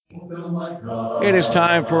It is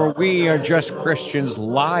time for We Are Just Christians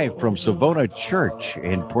live from Savona Church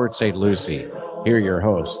in Port St. Lucie. Here are your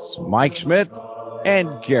hosts, Mike Schmidt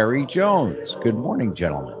and Gary Jones. Good morning,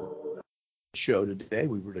 gentlemen. Show today.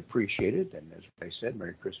 We would appreciate it. And as I said,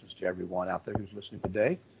 Merry Christmas to everyone out there who's listening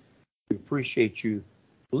today. We appreciate you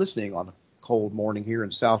listening on a cold morning here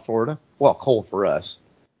in South Florida. Well, cold for us.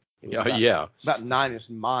 About minus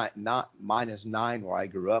 9 where I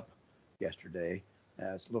grew up yesterday.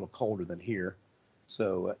 It's a little colder than here.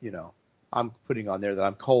 So, I'm putting on there that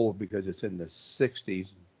I'm cold because it's in the 60s.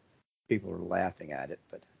 People are laughing at it.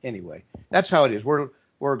 But anyway, that's how it is.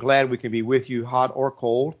 We're glad we can be with you, hot or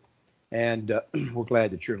cold. And we're glad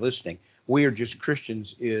that you're listening. We Are Just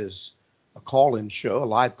Christians is a call-in show, a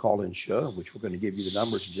live call-in show, which we're going to give you the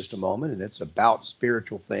numbers in just a moment. And it's about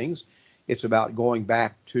spiritual things. It's about going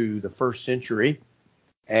back to the first century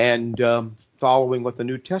and following what the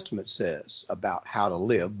New Testament says about how to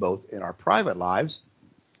live both in our private lives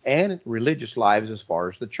and religious lives as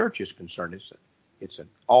far as the church is concerned. It's an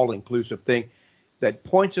all-inclusive thing that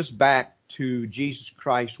points us back to Jesus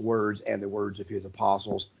Christ's words and the words of his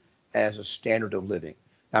apostles as a standard of living.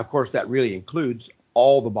 Now, of course, that really includes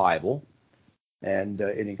all the Bible, and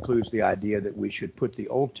it includes the idea that we should put the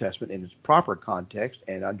Old Testament in its proper context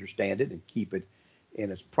and understand it and keep it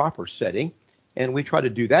in its proper setting. And we try to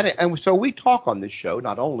do that. And so we talk on this show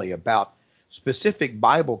not only about specific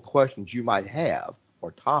Bible questions you might have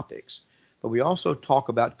or topics, but we also talk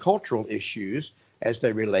about cultural issues as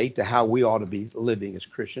they relate to how we ought to be living as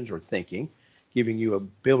Christians or thinking, giving you a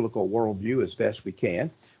biblical worldview as best we can.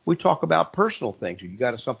 We talk about personal things. If you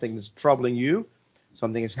got something that's troubling you,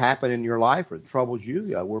 something that's happened in your life or troubles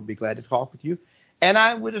you, we'll be glad to talk with you. And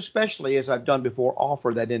I would especially, as I've done before,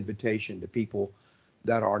 offer that invitation to people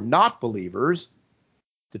that are not believers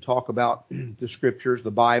to talk about the scriptures, the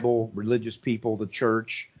Bible, religious people, the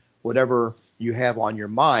church, whatever you have on your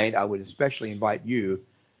mind. I would especially invite you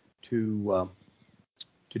to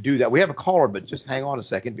do that. We have a caller, but just hang on a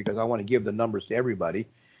second because I want to give the numbers to everybody.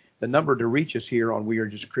 The number to reach us here on We Are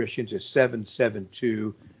Just Christians is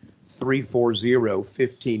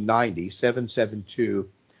 772-340-1590.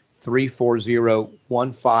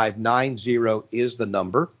 772-340-1590 is the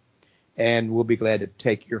number. And we'll be glad to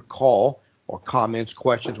take your call or comments,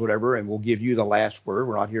 questions, whatever, and we'll give you the last word.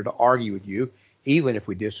 We're not here to argue with you, even if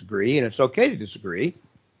we disagree, and it's okay to disagree.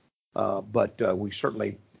 But we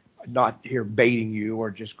certainly are not here baiting you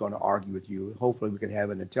or just going to argue with you. Hopefully we can have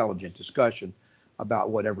an intelligent discussion about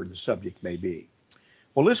whatever the subject may be.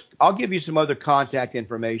 Well, I'll give you some other contact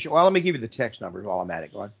information. Well, let me give you the text numbers while I'm at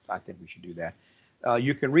it. I think we should do that.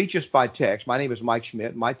 You can reach us by text. My name is Mike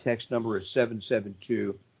Schmidt. My text number is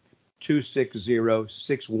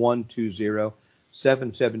 772-260-6120,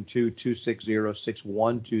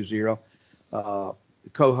 772-260-6120. The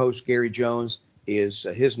co-host, Gary Jones, his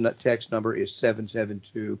text number is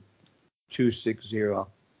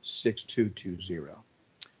 772-260-6220.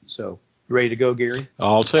 So, ready to go, Gary?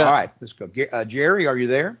 All set. All right, let's go. Jerry, are you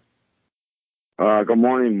there? Good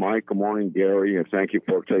morning, Mike. Good morning, Gary, and thank you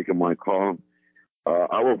for taking my call.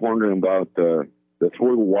 I was wondering about the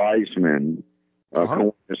three wise men. Can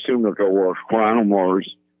we assume that there were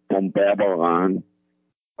astronomers from Babylon?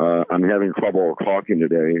 I'm having trouble talking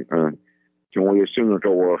today. Can we assume that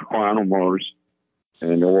there were astronomers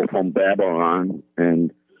and they were from Babylon?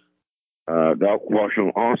 And that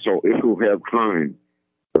question also, if you have time,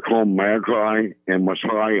 they're called Magi and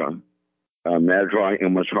Messiah. Magi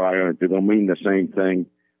and Messiah, do they mean the same thing?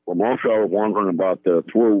 Well, most I was wondering about the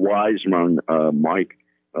three wise men, Mike.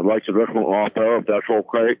 I'd like to listen off there, if that's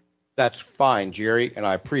okay. That's fine, Jerry, and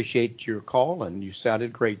I appreciate your call, and you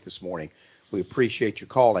sounded great this morning. We appreciate you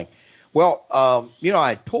calling. Well,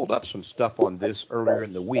 I pulled up some stuff on this earlier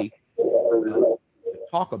in the week to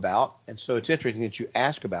talk about, and so it's interesting that you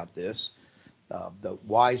ask about this, the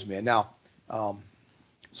wise men. Now,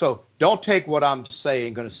 so don't take what I'm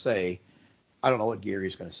going to say. I don't know what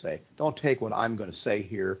Gary's going to say. Don't take what I'm going to say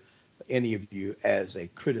here, any of you, as a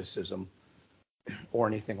criticism or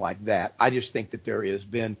anything like that. I just think that there has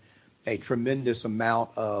been a tremendous amount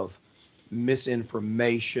of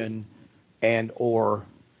misinformation and or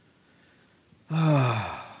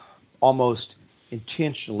almost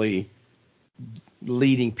intentionally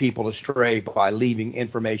leading people astray by leaving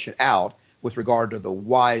information out with regard to the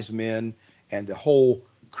wise men and the whole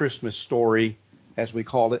Christmas story, as we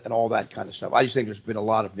call it, and all that kind of stuff. I just think there's been a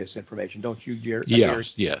lot of misinformation. Don't you, Jerry?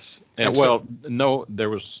 Yes. And no, there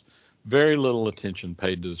was very little attention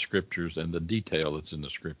paid to the scriptures and the detail that's in the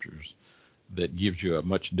scriptures that gives you a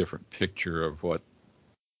much different picture of what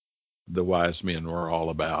the wise men were all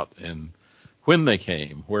about and when they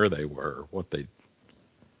came, where they were, what they.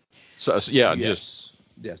 So yeah, yes,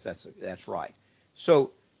 that's right.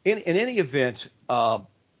 So in any event,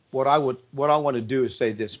 what I want to do is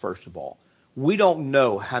say this first of all. We don't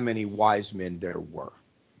know how many wise men there were.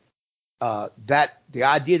 That the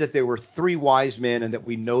idea that there were 3 wise men and that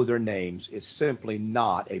we know their names is simply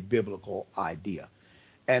not a biblical idea.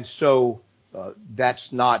 And so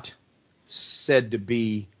that's not said to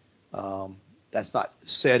be, that's not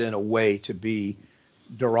said in a way to be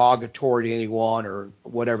derogatory to anyone or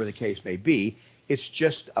whatever the case may be. It's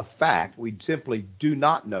just a fact. We simply do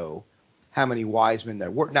not know how many wise men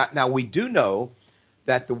there were. Now we do know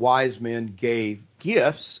that the wise men gave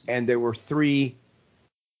gifts, and there were 3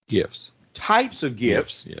 gifts. Types of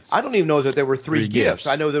gifts. Yes. I don't even know that there were 3 gifts.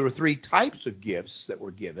 I know there were 3 types of gifts that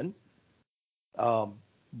were given.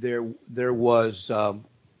 There was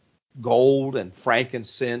gold and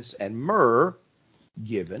frankincense and myrrh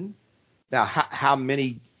given. Now, how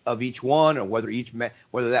many of each one, or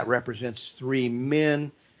whether that represents 3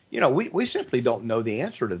 men, we simply don't know the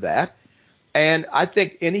answer to that. And I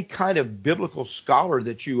think any kind of biblical scholar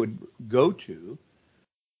that you would go to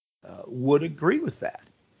would agree with that.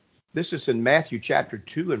 This is in Matthew chapter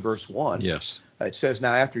 2 and verse 1. Yes. It says,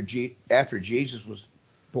 now after Jesus was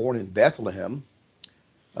born in Bethlehem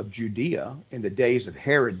of Judea in the days of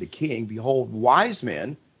Herod the king, behold, wise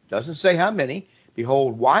men, doesn't say how many,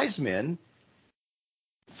 behold, wise men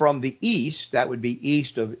from the east, that would be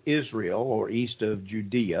east of Israel or east of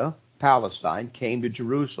Judea, Palestine, came to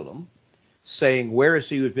Jerusalem, saying, where is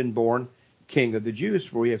he who has been born King of the Jews?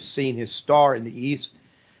 For we have seen his star in the east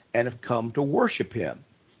and have come to worship him.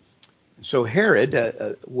 So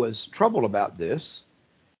Herod was troubled about this,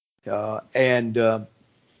 and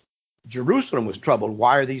Jerusalem was troubled.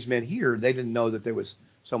 Why are these men here? They didn't know that there was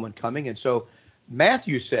someone coming, and so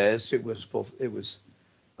Matthew says it was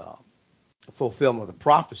fulfillment of the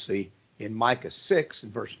prophecy in Micah 6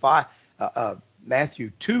 and verse 5.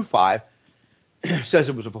 Matthew 2:5 says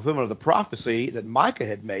it was a fulfillment of the prophecy that Micah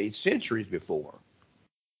had made centuries before,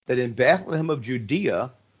 that in Bethlehem of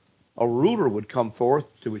Judea a ruler would come forth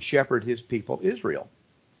who would shepherd his people Israel.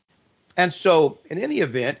 And so in any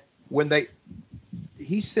event, when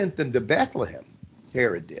he sent them to Bethlehem,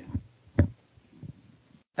 Herod did,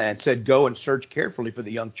 and said, go and search carefully for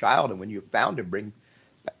the young child, and when you have found him, bring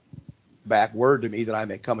back word to me that I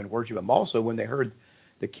may come and worship him also. When they heard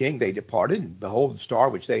the king, they departed, and behold, the star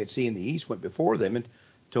which they had seen in the east went before them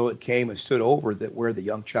until it came and stood over where the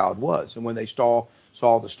young child was. And when they saw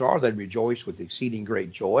the star, they rejoiced with exceeding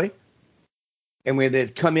great joy. And when they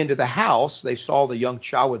had come into the house, they saw the young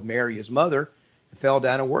child with Mary his mother, and fell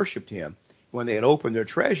down and worshipped him. When they had opened their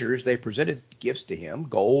treasures, they presented gifts to him,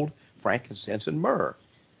 gold, frankincense, and myrrh.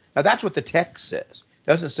 Now that's what the text says. It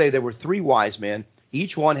doesn't say there were 3 wise men.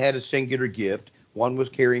 Each one had a singular gift. One was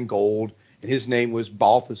carrying gold, and his name was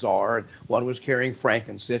Balthazar. And one was carrying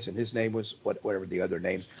frankincense, and his name was whatever the other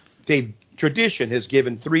names. Tradition has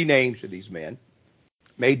given 3 names to these men,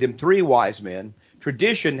 made them 3 wise men.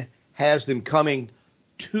 Tradition has them coming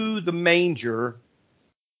to the manger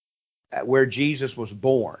where Jesus was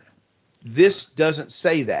born. This doesn't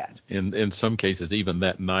say that. In some cases, even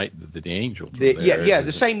that night that the angels were there. Yeah,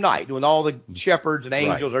 the same night when all the shepherds and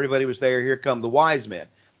angels, everybody was there. Here come the wise men.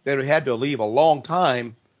 They had to leave a long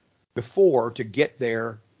time before to get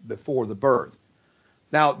there before the birth.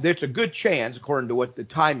 Now, there's a good chance, according to what the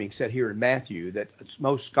timing said here in Matthew, that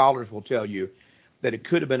most scholars will tell you that it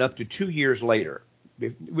could have been up to 2 years later.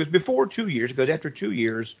 It was before 2 years, because after 2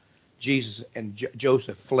 years, Jesus and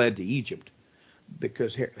Joseph fled to Egypt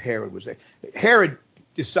because Herod was there. Herod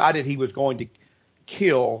decided he was going to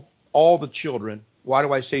kill all the children. Why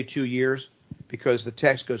do I say 2 years? Because the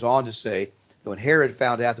text goes on to say that when Herod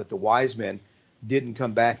found out that the wise men didn't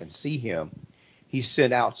come back and see him, he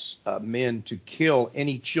sent out men to kill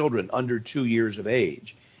any children under 2 years of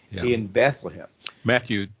age in Bethlehem.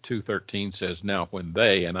 Matthew 2:13 says, now when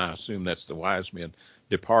they, and I assume that's the wise men,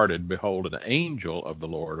 departed, behold, an angel of the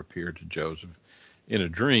Lord appeared to Joseph in a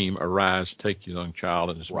dream, arise, take your young child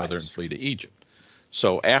and his mother and flee to Egypt.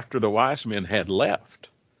 So after the wise men had left,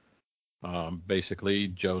 basically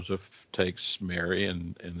Joseph takes Mary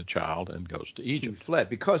and the child and goes to Egypt. He fled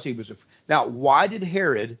because he was now, why did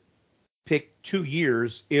Herod pick 2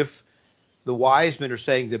 years if the wise men are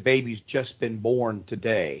saying the baby's just been born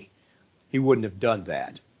today? He wouldn't have done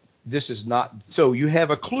that. This is not, so you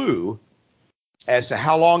have a clue as to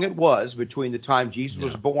how long it was between the time Jesus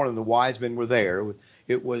was born and the wise men were there.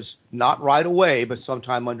 It was not right away, but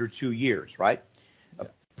sometime under 2 years, right?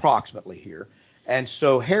 Approximately here. And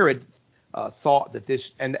so Herod thought that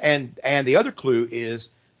this, and the other clue is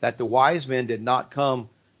that the wise men did not come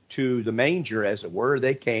to the manger, as it were.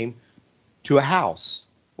 They came to a house.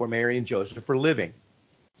 where Mary and Joseph were living.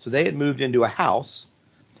 So they had moved into a house.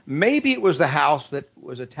 Maybe it was the house that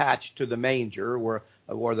was attached to the manger, or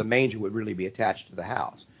the manger would really be attached to the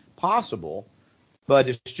house. Possible, but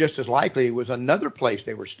it's just as likely it was another place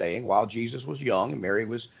they were staying while Jesus was young and Mary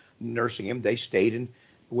was nursing him. They stayed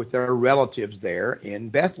with their relatives there in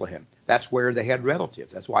Bethlehem. That's where they had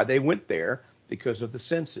relatives. That's why they went there, because of the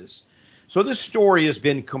census. So this story has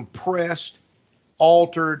been compressed,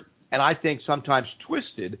 altered, and I think sometimes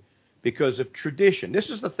twisted because of tradition. This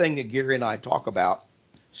is the thing that Gary and I talk about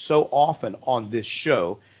so often on this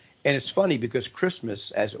show. And it's funny because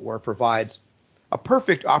Christmas, as it were, provides a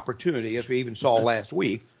perfect opportunity, as we even saw last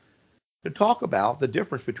week, to talk about the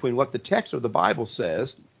difference between what the text of the Bible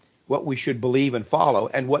says, what we should believe and follow,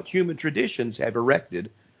 and what human traditions have erected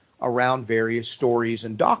around various stories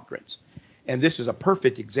and doctrines. And this is a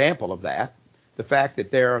perfect example of that. The fact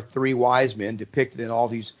that there are 3 wise men depicted in all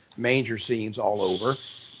these manger scenes all over,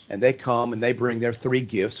 and they come and they bring their 3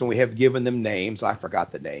 gifts, and we have given them names. I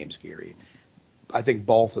forgot the names, Gary. I think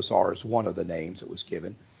Balthasar is one of the names that was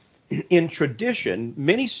given. In tradition,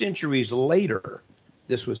 many centuries later,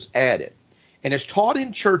 this was added. And it's taught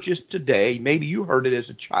in churches today. Maybe you heard it as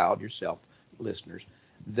a child yourself, listeners,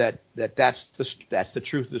 that's the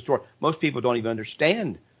truth of the story. Most people don't even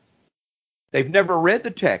understand. They've never read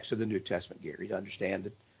the text of the New Testament, Gary, to understand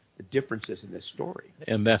the differences in this story.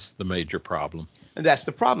 And that's the major problem. And that's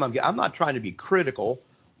the problem. I'm not trying to be critical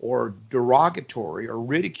or derogatory or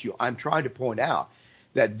ridicule. I'm trying to point out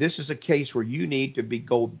that this is a case where you need to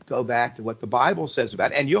go back to what the Bible says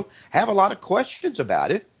about it. And you'll have a lot of questions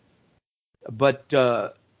about it. But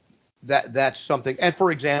that's something. And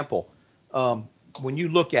for example, when you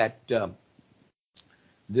look at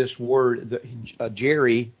this word,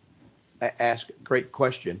 Jerry asked a great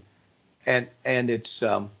question, and it's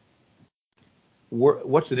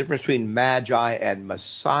what's the difference between Magi and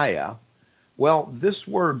Messiah? Well, this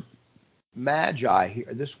word Magi here,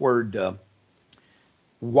 this word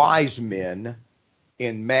wise men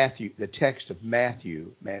in Matthew, the text of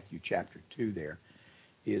Matthew chapter 2 there,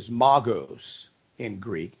 is magos in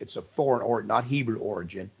Greek. It's a foreign or not Hebrew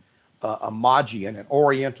origin, a Magian, an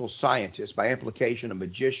Oriental scientist, by implication a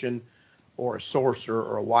magician or a sorcerer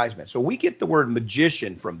or a wise man. So we get the word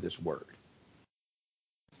magician from this word.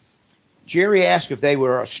 Jerry asked if they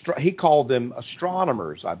were, he called them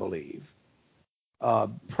astronomers, I believe.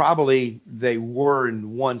 Probably they were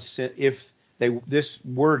in one sense, if this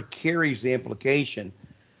word carries the implication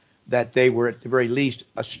that they were at the very least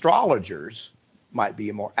astrologers, might be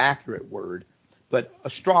a more accurate word, but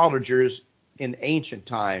astrologers in ancient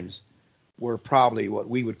times were probably what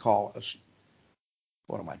we would call,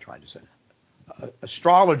 what am I trying to say?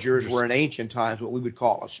 Astrologers were in ancient times what we would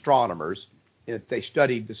call astronomers. They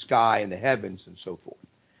studied the sky and the heavens and so forth.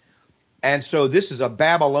 And so this is a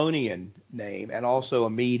Babylonian name and also a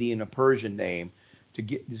Median, a Persian name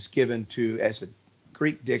is given to, as the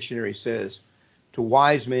Greek dictionary says, to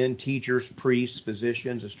wise men, teachers, priests,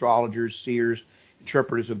 physicians, astrologers, seers,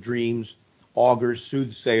 interpreters of dreams, augurs,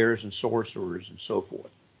 soothsayers, and sorcerers, and so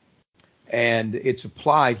forth. And it's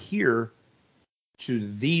applied here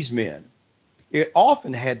to these men. It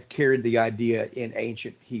often had carried the idea in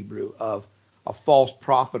ancient Hebrew of a false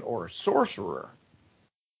prophet or a sorcerer.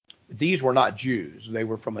 These were not Jews. They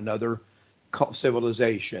were from another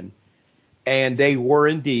civilization. And they were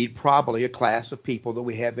indeed probably a class of people that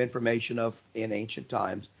we have information of in ancient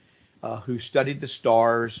times who studied the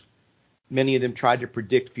stars. Many of them tried to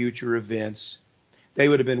predict future events. They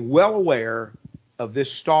would have been well aware of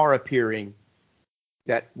this star appearing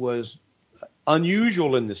that was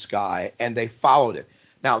unusual in the sky, and they followed it.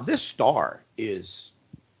 Now, this star is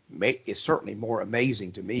certainly more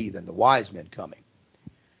amazing to me than the wise men coming.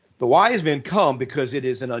 The wise men come because it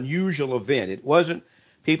is an unusual event. It wasn't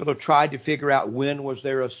people who tried to figure out when was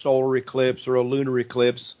there a solar eclipse or a lunar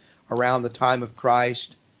eclipse around the time of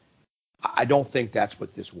Christ. I don't think that's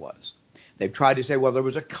what this was. They've tried to say, well, there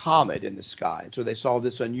was a comet in the sky, and so they saw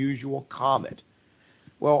this unusual comet.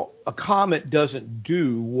 Well, a comet doesn't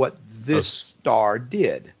do what this star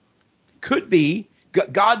did. Could be,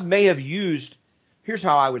 God may have used, here's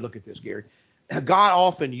how I would look at this, Gary. God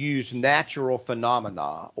often used natural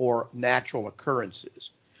phenomena or natural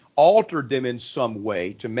occurrences, altered them in some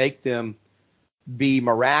way to make them be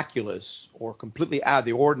miraculous or completely out of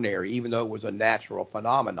the ordinary, even though it was a natural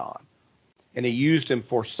phenomenon. And he used them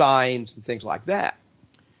for signs and things like that.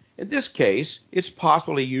 In this case, it's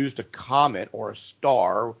possible he used a comet or a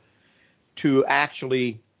star to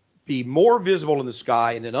actually be more visible in the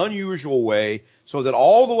sky in an unusual way, so that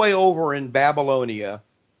all the way over in Babylonia,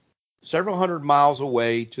 several hundred miles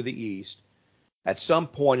away to the east, At some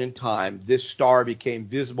point in time, this star became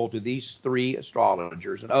visible to these three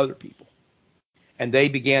astrologers and other people. And they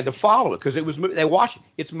began to follow it because they watched it.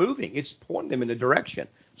 It's moving. It's pointing them in a direction.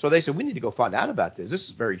 So they said, we need to go find out about this. This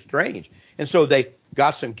is very strange. And so they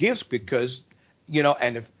got some gifts because,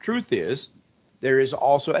 and the truth is, there is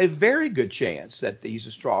also a very good chance that these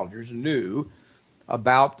astrologers knew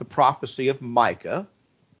about the prophecy of Micah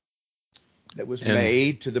that was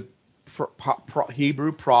made to the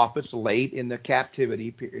Hebrew prophets late in the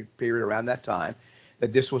captivity period around that time,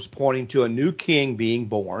 that this was pointing to a new king being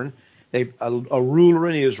born, a ruler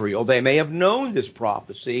in Israel. They may have known this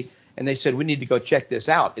prophecy, and they said, we need to go check this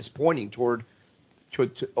out. It's pointing toward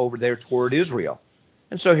over there toward Israel.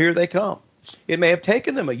 And so here they come. It may have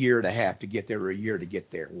taken them a year and a half to get there, or a year to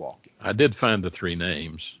get there walking. I did find the three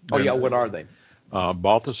names. What are they?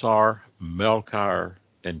 Balthasar, Melchior,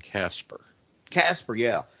 and Casper. Casper,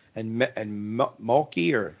 yeah. And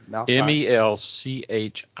Malchi or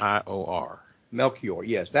Malchi? Melchior. Melchior,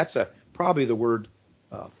 yes. That's probably the word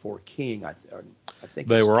for king. I think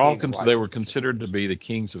they were they were considered to be the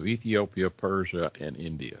kings of Ethiopia, Persia, and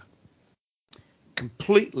India.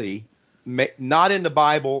 Completely not in the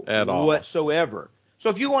Bible at all whatsoever. So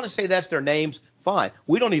if you want to say that's their names, fine.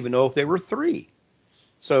 We don't even know if they were three.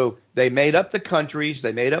 So they made up the countries,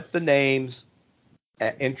 they made up the names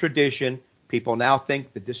in tradition. People now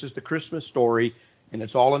think that this is the Christmas story and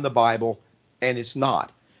it's all in the Bible, and it's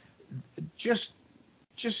not. Just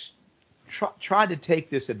try to take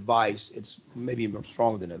this advice. It's maybe more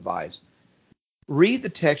stronger than advice. Read the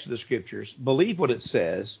text of the scriptures, believe what it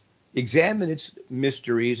says, examine its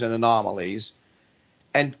mysteries and anomalies,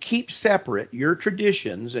 and keep separate your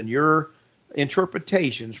traditions and your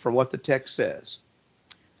interpretations from what the text says.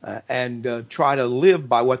 And try to live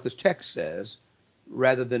by what the text says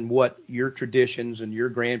rather than what your traditions and your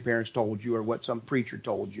grandparents told you, or what some preacher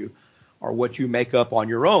told you, or what you make up on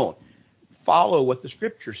your own. Follow what the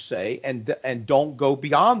scriptures say, and don't go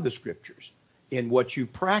beyond the scriptures in what you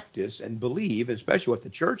practice and believe, especially what the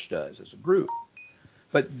church does as a group.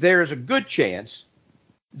 But there's a good chance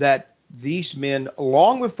that these men,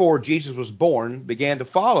 long before Jesus was born, began to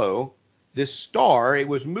follow this star. It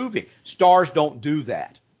was moving. Stars don't do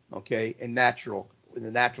that, okay, in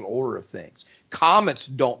the natural order of things. Comets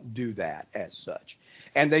don't do that as such.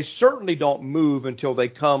 And they certainly don't move until they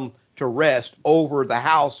come to rest over the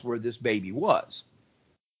house where this baby was.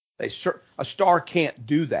 A star can't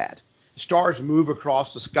do that. Stars move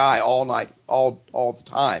across the sky all night, all the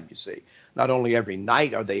time, you see. Not only every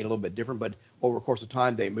night are they a little bit different, but over the course of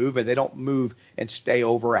time they move, and they don't move and stay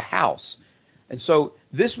over a house. And so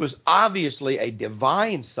this was obviously a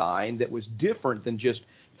divine sign that was different than just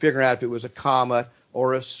figuring out if it was a comet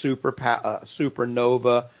or a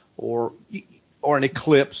supernova or an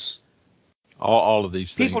eclipse. All of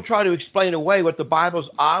these things. People try to explain away what the Bible is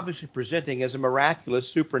obviously presenting as a miraculous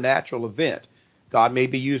supernatural event. God may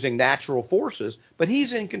be using natural forces, but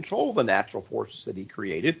he's in control of the natural forces that he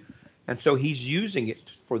created, and so he's using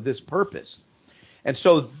it for this purpose. And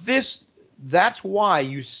so that's why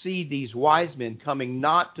you see these wise men coming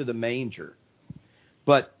not to the manger,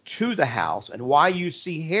 but to the house, and why you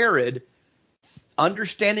see Herod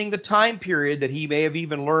understanding the time period that he may have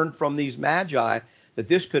even learned from these magi, that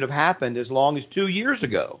this could have happened as long as 2 years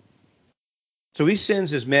ago. So he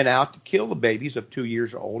sends his men out to kill the babies of 2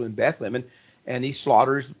 years old in Bethlehem, and he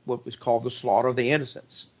slaughters what was called the slaughter of the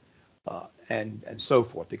innocents, and so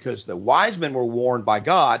forth, because the wise men were warned by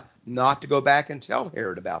God not to go back and tell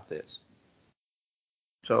Herod about this.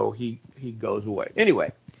 So he goes away.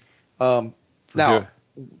 Anyway, now...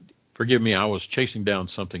 Forgive me, I was chasing down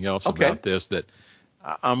something else about this, that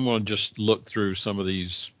I'm going to just look through some of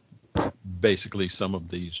these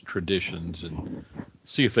traditions and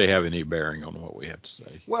see if they have any bearing on what we have to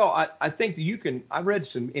say. Well, I think that you can. I read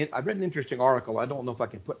an interesting article. I don't know if I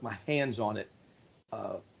can put my hands on it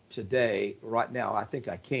today, right now. I think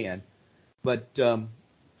I can, but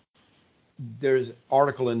there's an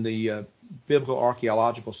article in the Biblical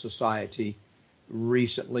Archaeological Society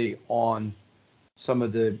recently on some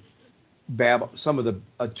of the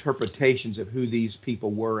interpretations of who these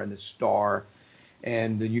people were and the star,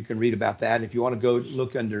 and you can read about that. If you want to go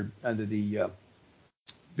look under the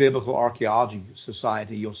Biblical Archaeology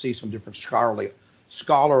Society, you'll see some different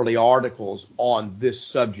scholarly articles on this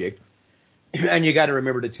subject. And you got to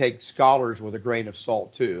remember to take scholars with a grain of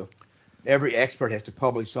salt too. Every expert has to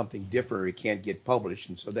publish something different, or it can't get published,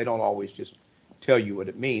 and so they don't always just tell you what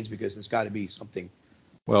it means, because it's got to be something.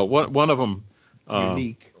 Well, one of them.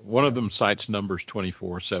 Unique. One of them cites Numbers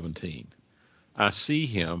 24:17. I see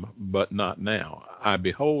him, but not now. I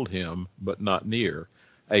behold him, but not near.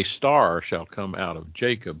 A star shall come out of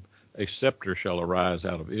Jacob a scepter shall arise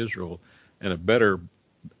out of Israel, and batter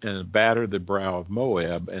the brow of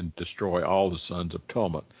Moab, and destroy all the sons of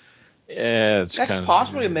Tomat. That's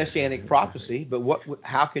possibly a messianic prophecy, but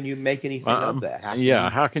how can you make anything of that?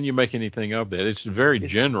 How can you make anything of that? It's very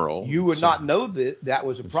general. You would not know that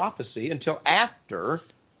was a prophecy until after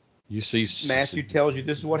you see Matthew tells you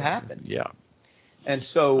this is what happened. Yeah. And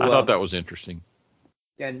so I thought that was interesting.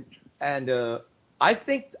 And I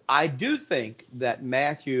do think that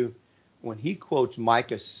Matthew, when he quotes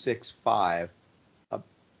Micah 6:5,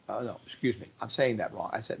 no, excuse me, I'm saying that wrong.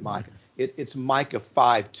 I said Micah. It's Micah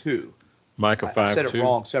 5:2. Micah 5:2. I said it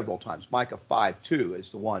wrong several times. Micah 5:2 is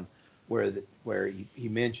the one where he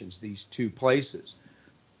mentions these two places.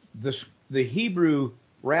 The Hebrew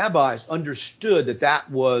rabbis understood that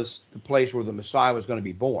was the place where the Messiah was going to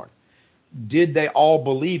be born. Did they all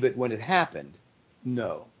believe it when it happened?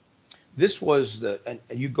 No. This was and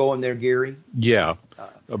you go in there, Gary? Yeah.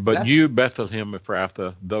 But you, Bethlehem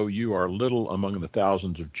Ephrathah, though you are little among the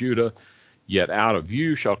thousands of Judah, yet out of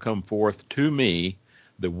you shall come forth to me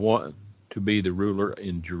the one to be the ruler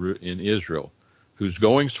in Israel, whose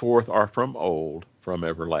goings forth are from old, from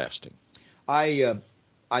everlasting. I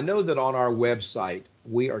know that on our website,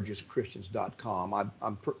 wearejustchristians.com,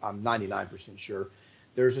 I'm 99% sure,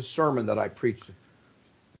 there's a sermon that I preached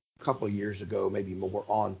a couple of years ago, maybe more,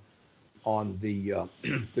 on the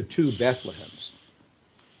two Bethlehems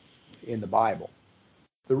in the Bible.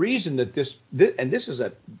 The reason that this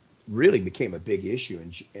really became a big issue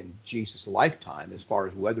in Jesus' lifetime as far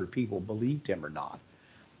as whether people believed him or not.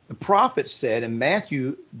 The prophet said, and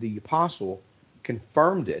Matthew the apostle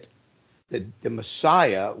confirmed it, that the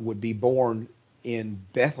Messiah would be born in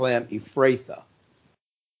Bethlehem Ephrathah,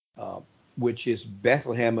 which is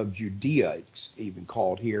Bethlehem of Judea, it's even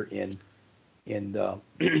called here in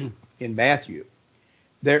Matthew.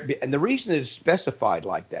 And the reason it is specified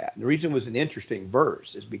like that, and the reason it was an interesting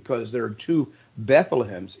verse, is because there are two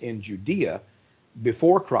Bethlehems in Judea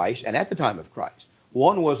before Christ and at the time of Christ.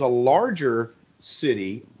 One was a larger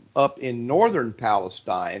city up in northern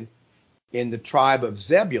Palestine in the tribe of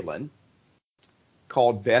Zebulun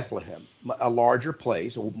called Bethlehem, a larger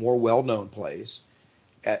place, a more well-known place,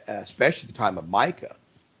 especially at the time of Micah.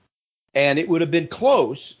 And it would have been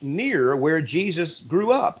close, near where Jesus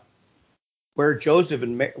grew up, where Joseph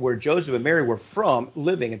and Mary were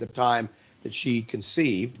living at the time that she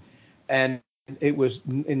conceived. And it was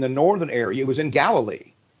in the northern area. It was in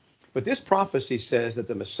Galilee. But this prophecy says that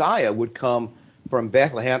the Messiah would come from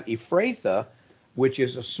Bethlehem Ephrathah, which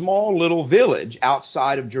is a small little village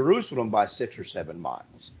outside of Jerusalem by 6 or 7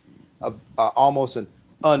 miles, almost an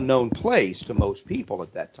unknown place to most people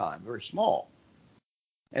at that time, very small.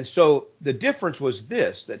 And so the difference was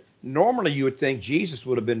this, that normally you would think Jesus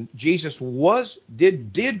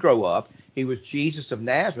did grow up. He was Jesus of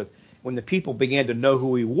Nazareth. When the people began to know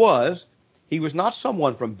who he was not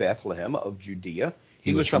someone from Bethlehem of Judea.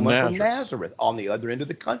 He was someone from Nazareth on the other end of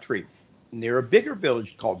the country, near a bigger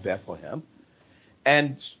village called Bethlehem.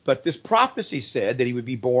 But this prophecy said that he would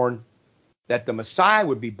be born, that the Messiah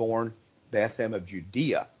would be born Bethlehem of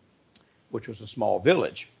Judea, which was a small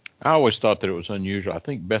village. I always thought that it was unusual. I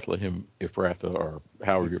think Bethlehem Ephrathah, or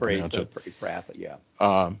however you pronounce it. Ephrathah, yeah.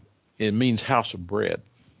 It means house of bread.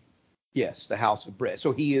 Yes, the house of bread.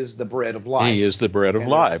 So he is the bread of life. He is the bread of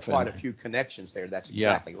life. Quite a few connections there. That's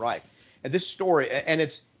exactly right. And this story,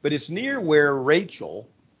 but it's near where Rachel,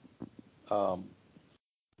 one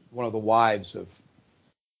of the wives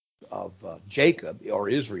of Jacob or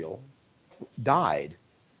Israel, died.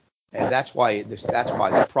 And that's why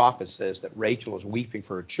the prophet says that Rachel is weeping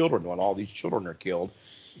for her children when all these children are killed.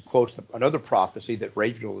 He quotes another prophecy that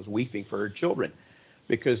Rachel is weeping for her children,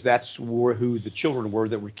 because that's who the children were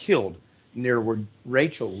that were killed near where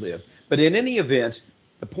Rachel lived. But in any event,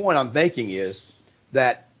 the point I'm making is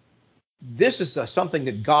that this is something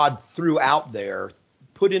that God threw out there,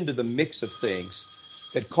 put into the mix of things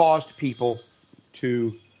that caused people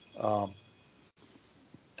to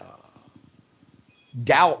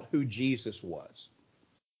doubt who Jesus was.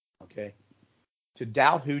 Okay? To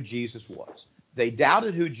doubt who Jesus was. They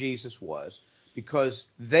doubted who Jesus was because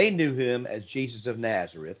they knew him as Jesus of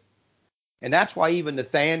Nazareth. And that's why even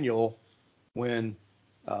Nathanael, when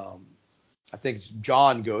I think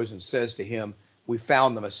John goes and says to him, "We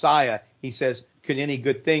found the Messiah," he says, "Could any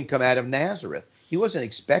good thing come out of Nazareth?" He wasn't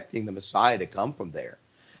expecting the Messiah to come from there.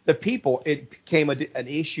 The people, it became an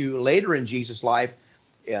issue later in Jesus' life,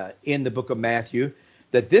 in the book of Matthew,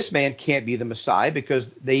 that this man can't be the Messiah, because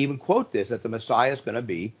they even quote this, that the Messiah is going to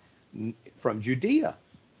be from Judea.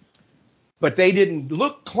 But they didn't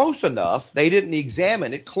look close enough. They didn't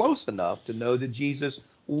examine it close enough to know that Jesus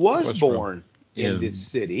was born in this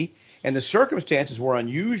city. And the circumstances were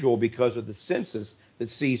unusual because of the census that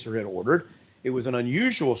Caesar had ordered. It was an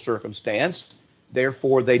unusual circumstance.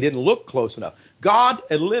 Therefore, they didn't look close enough. God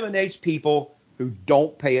eliminates people who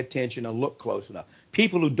don't pay attention and look close enough.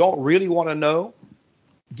 People who don't really want to know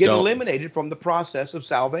get eliminated from the process of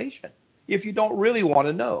salvation. If you don't really want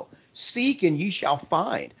to know, seek and ye shall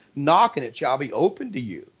find. Knock and it shall be opened to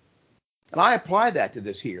you. And I apply that to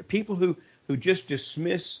this here. People who just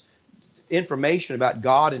dismiss information about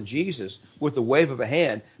God and Jesus with the wave of a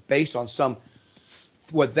hand based on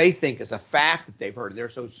what they think is a fact that they've heard. They're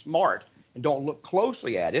so smart and don't look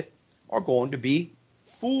closely at it are going to be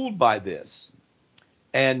fooled by this.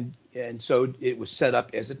 And so it was set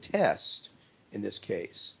up as a test in this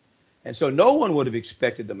case. And so no one would have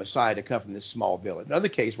expected the Messiah to come from this small village. Another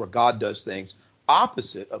case where God does things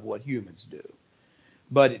opposite of what humans do.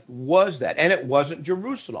 But it was that. And it wasn't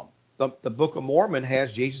Jerusalem. The Book of Mormon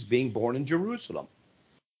has Jesus being born in Jerusalem.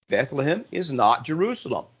 Bethlehem is not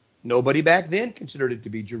Jerusalem. Nobody back then considered it to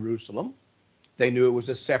be Jerusalem. They knew it was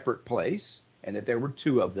a separate place and that there were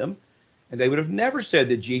two of them. And they would have never said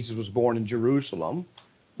that Jesus was born in Jerusalem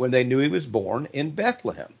when they knew he was born in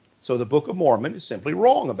Bethlehem. So the Book of Mormon is simply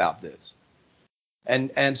wrong about this.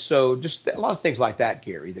 And so just a lot of things like that,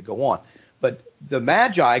 Gary, that go on. But the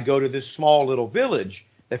Magi go to this small little village.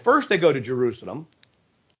 First they go to Jerusalem.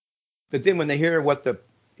 But then when they hear what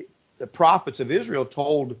the prophets of Israel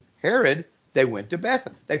told Herod, they went to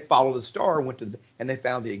Bethlehem. They followed the star, and they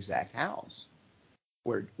found the exact house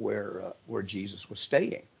where Jesus was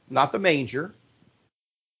staying. Not the manger,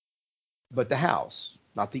 but the house.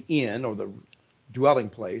 Not the inn or the dwelling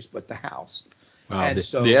place, but the house. Wow, and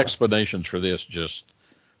the explanations for this just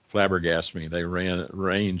flabbergast me. They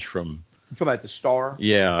range from. You talking about the star?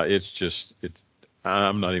 Yeah,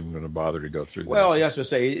 I'm not even going to bother to go through that. Well, yes, to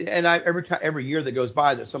say, and every year that goes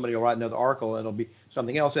by, that somebody will write another article, and it'll be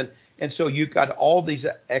something else, and so you've got all these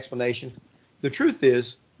explanations. The truth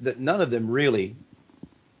is that none of them really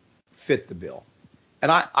fit the bill,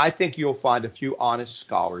 and I think you'll find a few honest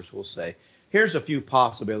scholars will say, here's a few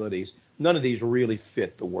possibilities. None of these really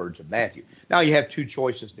fit the words of Matthew. Now you have two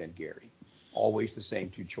choices then, Gary. Always the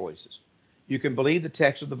same two choices. You can believe the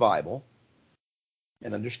text of the Bible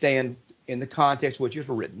and understand in the context which is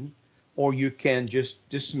written, or you can just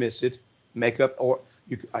dismiss it,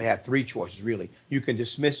 I have three choices really. You can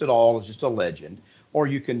dismiss it all as just a legend, or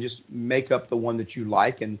you can just make up the one that you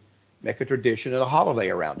like and make a tradition and a holiday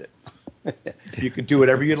around it. You can do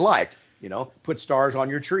whatever you'd like, put stars on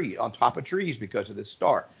your tree, on top of trees because of this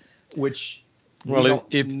star, which we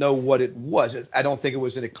don't know what it was. I don't think it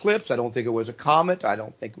was an eclipse. I don't think it was a comet. I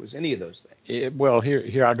don't think it was any of those things.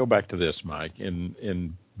 Here I go back to this, Mike,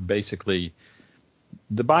 and basically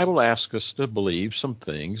the Bible asks us to believe some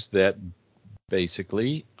things that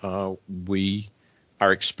basically our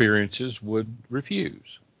experiences would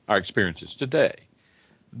refuse, our experiences today.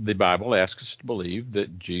 The Bible asks us to believe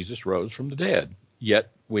that Jesus rose from the dead,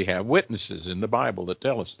 yet we have witnesses in the Bible that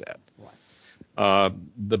tell us that. Right.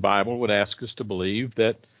 The Bible would ask us to believe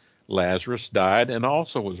that Lazarus died and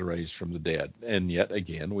also was raised from the dead, and yet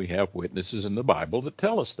again we have witnesses in the Bible that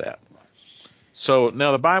tell us that. So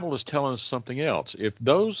now the Bible is telling us something else. If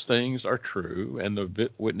those things are true and the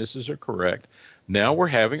witnesses are correct, now we're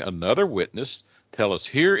having another witness tell us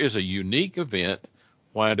here is a unique event.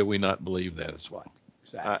 Why do we not believe that as well?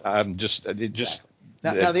 Exactly.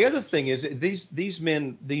 Now the other thing is these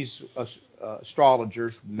men, these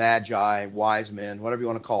astrologers, magi, wise men, whatever you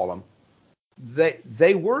want to call them,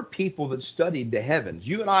 they were people that studied the heavens.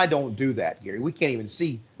 You and I don't do that, Gary. We can't even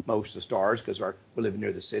see most of the stars because we live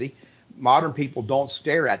near the city. Modern people don't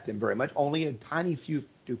stare at them very much. Only a tiny few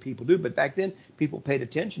people do. But back then, people paid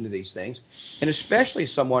attention to these things. And especially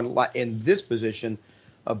someone like in this position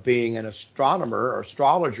of being an astronomer or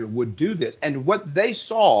astrologer would do this. And what they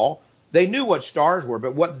saw, they knew what stars were,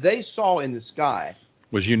 but what they saw in the sky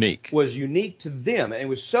was unique to them. And it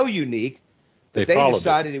was so unique that they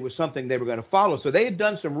decided it was something they were going to follow. So they had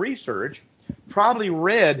done some research, probably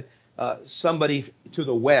read somebody to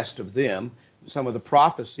the west of them, some of the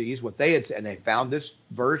prophecies, what they had said, and they found this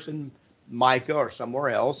verse in Micah or somewhere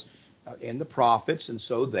else in the prophets, and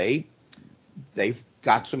so they've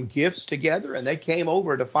got some gifts together, and they came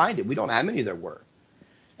over to find it. We don't know how many there were.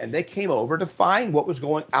 And they came over to find what was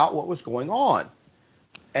going on.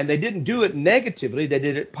 And they didn't do it negatively, they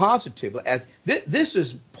did it positively. As this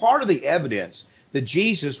is part of the evidence that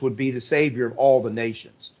Jesus would be the Savior of all the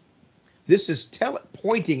nations. This is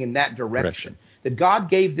pointing in that direction. That God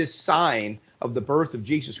gave this sign of the birth of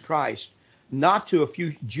Jesus Christ, not to a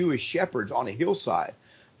few Jewish shepherds on a hillside,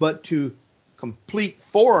 but to complete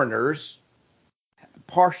foreigners,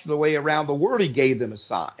 partial of the way around the world, he gave them a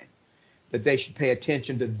sign that they should pay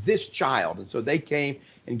attention to this child. And so they came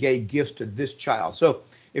and gave gifts to this child. So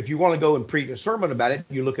if you want to go and preach a sermon about it,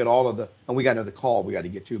 you look at all of the, and we got another call we got to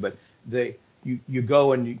get to, but you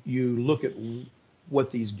go and you look at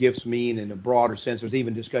what these gifts mean in a broader sense. There's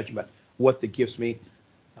even discussion about what the gifts mean.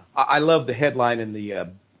 I love the headline in the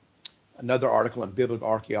another article in Biblical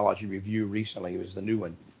Archaeology Review recently. It was the new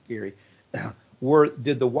one, Gary.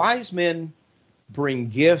 Did the wise men bring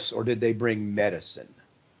gifts or did they bring medicine?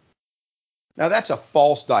 Now, that's a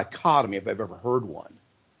false dichotomy if I've ever heard one,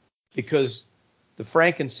 because the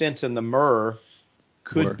frankincense and the myrrh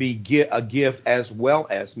could be a gift as well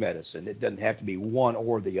as medicine. It doesn't have to be one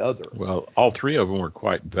or the other. Well, all three of them were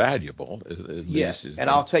quite valuable. Yes, and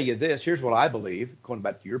I'll tell you this. Here's what I believe, going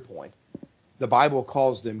back to your point. The Bible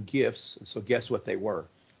calls them gifts, and so guess what they were?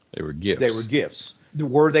 They were gifts. They were gifts.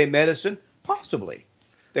 Were they medicine? Possibly.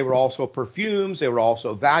 They were also perfumes. They were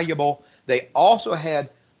also valuable. They also had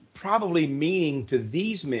probably meaning to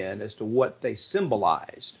these men as to what they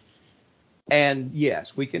symbolized. And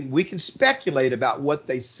yes, we can speculate about what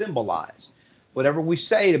they symbolize. Whatever we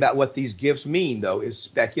say about what these gifts mean, though, is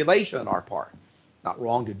speculation on our part. Not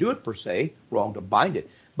wrong to do it per se, wrong to bind it.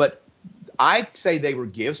 But I say they were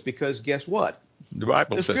gifts because guess what? The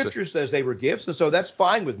Bible the says Scripture says they were gifts, and so that's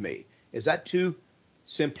fine with me. Is that too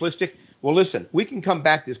simplistic? Well, listen, we can come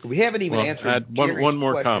back to this because we haven't even answered one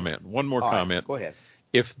more question. comment. One more comment. Right, go ahead.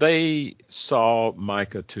 If they saw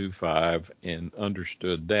Micah 2:5 and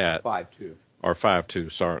understood that, 5:2 or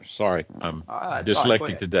 5:2, sorry, I'm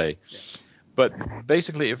dyslexic today. Yeah. But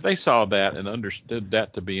basically, if they saw that and understood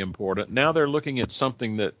that to be important, now they're looking at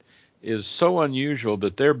something that is so unusual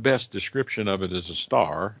that their best description of it is a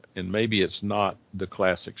star, and maybe it's not the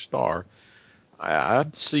classic star. I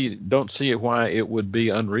don't see why it would be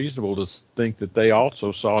unreasonable to think that they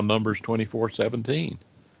also saw Numbers 24:17.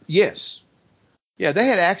 Yes. Yeah, they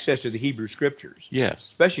had access to the Hebrew Scriptures. Yes.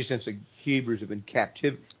 Especially since the Hebrews have been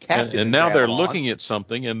captive. And now they're looking at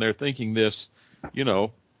something and they're thinking this,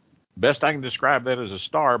 best I can describe that as a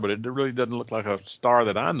star, but it really doesn't look like a star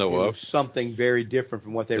that I know of. Something very different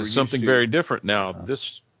from what they were used to. Something very different. Now,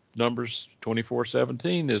 this Numbers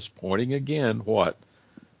 24:17 is pointing again, what?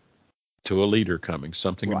 To a leader coming.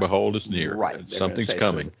 Something to behold is near. Right. Something's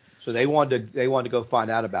coming. So they wanted to go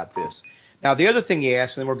find out about this. Now, the other thing he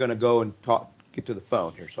asked, and then we're going to go and get to the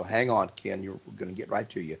phone here. So hang on, Ken. We're going to get right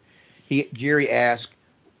to you. Jerry asked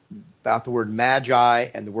about the word magi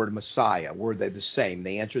and the word Messiah. Were they the same?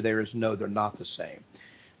 The answer there is no, they're not the same.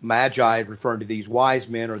 Magi, referring to these wise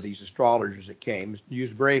men or these astrologers that came, is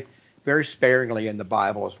used very, very sparingly in the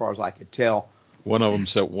Bible as far as I could tell. One of them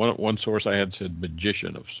said, one source I had said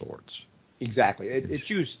magician of sorts. Exactly. It's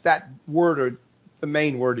used, that word, or the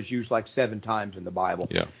main word, is used like 7 times in the Bible.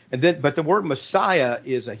 Yeah. But the word Messiah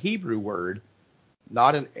is a Hebrew word,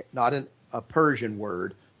 not a Persian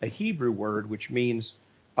word, a Hebrew word, which means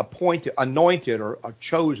appointed, anointed, or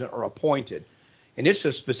chosen, or appointed. And it's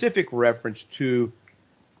a specific reference to,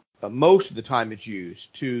 most of the time it's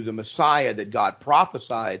used, to the Messiah that God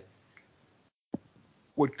prophesied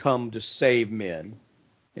would come to save men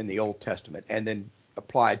in the Old Testament, and then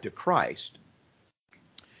applied to Christ.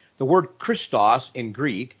 The word Christos in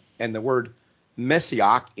Greek and the word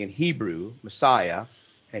Messiah in Hebrew, Messiah,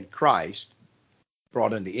 and Christ,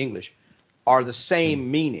 brought into English, are the same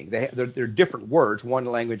meaning. They're different words, one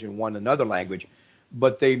language and one another language,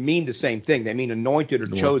 but they mean the same thing. They mean anointed or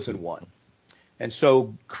chosen one. And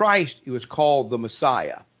so Christ, he was called the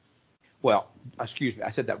Messiah. Well, excuse me,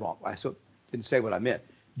 I said that wrong. I didn't say what I meant.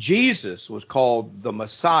 Jesus was called the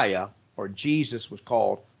Messiah, or Jesus was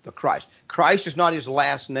called the Christ. Christ is not his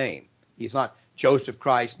last name. He's not Joseph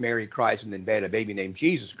Christ, Mary Christ, and then they had a baby named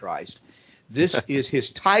Jesus Christ. This is his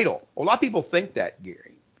title. A lot of people think that,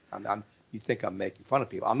 Gary. You think I'm making fun of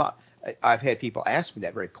people. I'm not. I've had people ask me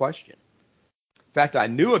that very question. In fact, I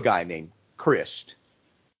knew a guy named Christ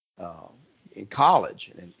in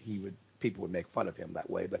college, and people would make fun of him that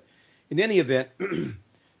way. But in any event,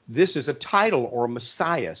 this is a title or a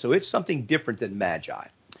Messiah, so it's something different than Magi.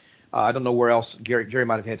 I don't know where else. Jerry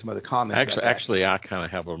might have had some other comments. Actually, I kind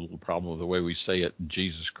of have a little problem with the way we say it,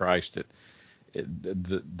 Jesus Christ.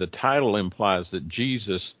 The title implies that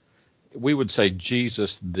Jesus, we would say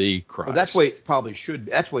Jesus the Christ. Well, that's the way it probably should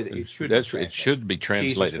be. That's the way it should be. It should be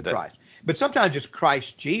translated. Jesus the Christ. But sometimes it's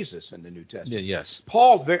Christ Jesus in the New Testament. Yeah, yes.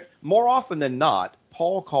 Paul, more often than not,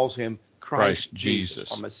 Paul calls him Christ Jesus,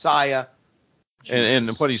 or Messiah. And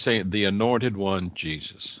what he's saying, the anointed one,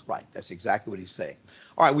 Jesus. Right. That's exactly what he's saying.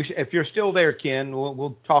 All right. If you're still there, Ken,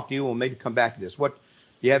 we'll talk to you. We'll maybe come back to this.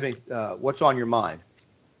 What's on your mind?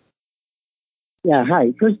 Yeah,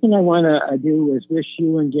 hi. First thing I want to do is wish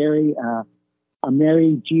you and Gary a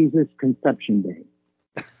Merry Jesus Conception Day.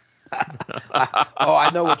 I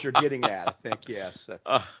know what you're getting at. I think, yes.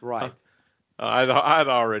 Right. I'd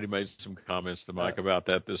already made some comments to Mike about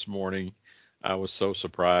that this morning. I was so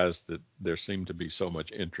surprised that there seemed to be so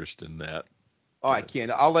much interest in that. All right,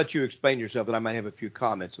 Ken, I'll let you explain yourself, and I might have a few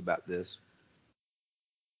comments about this.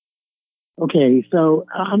 Okay, so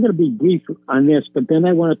I'm going to be brief on this, but then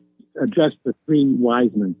I want to address the three wise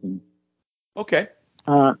men thing. Okay.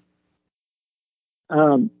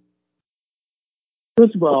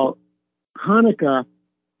 First of all, Hanukkah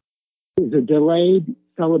is a delayed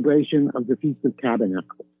celebration of the Feast of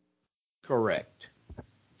Tabernacles. Correct.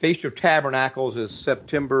 Feast of Tabernacles is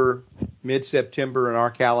September, mid-September in our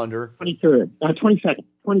calendar. 22nd.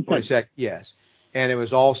 22nd, yes. And it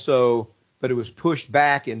was also, but it was pushed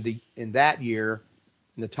back in that year,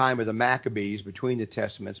 in the time of the Maccabees, between the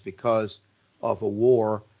Testaments, because of a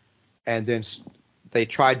war. And then they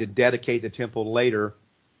tried to dedicate the temple later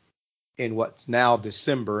in what's now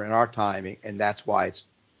December in our timing, and that's why it's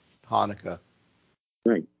Hanukkah,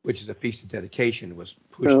 right? Which is a feast of dedication, was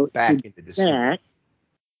pushed back into December.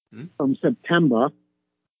 From September,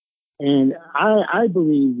 and I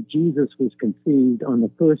believe Jesus was conceived on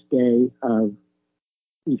the first day of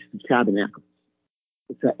Feast of Tabernacles.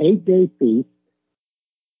 It's an 8-day feast.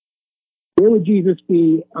 Where would Jesus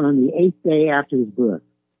be on the 8th day after his birth?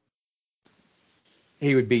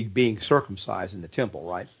 He would be being circumcised in the temple,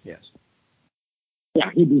 right? Yes. Yeah,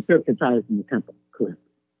 he'd be circumcised in the temple, correct.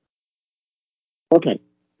 Okay,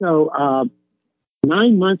 so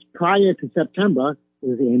 9 months prior to September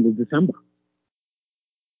is the end of December.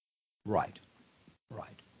 Right.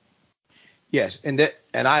 Yes, in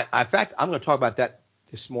fact, I'm going to talk about that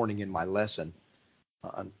this morning in my lesson.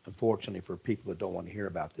 Unfortunately, for people that don't want to hear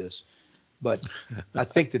about this, but I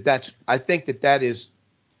think that is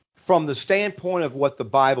from the standpoint of what the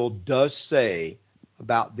Bible does say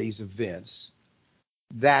about these events.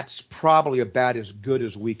 That's probably about as good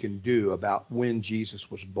as we can do about when Jesus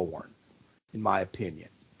was born, in my opinion.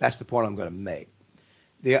 That's the point I'm going to make.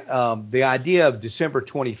 The idea of December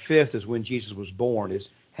 25th is when Jesus was born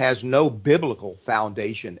has no biblical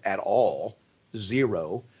foundation at all,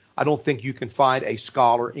 zero. I don't think you can find a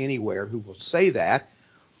scholar anywhere who will say that.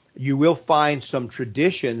 You will find some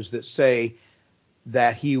traditions that say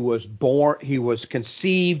that he was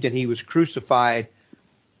conceived and he was crucified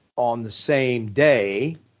on the same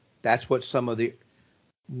day. That's what some of the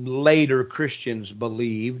later Christians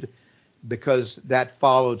believed, because that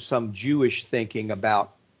followed some Jewish thinking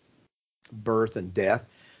about birth and death.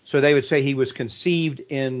 So they would say he was conceived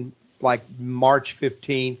in like March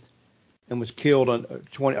 15th and was killed on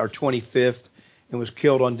 25th and was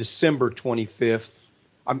killed on December 25th.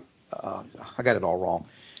 I got it all wrong.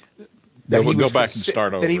 Then we'll go back and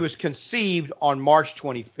start over. Then he was conceived on March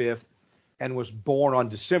 25th and was born on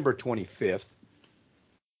December 25th.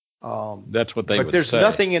 That's what they would say. But there's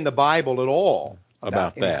nothing in the Bible at all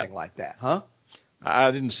about anything like that, huh?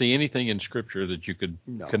 I didn't see anything in Scripture that you could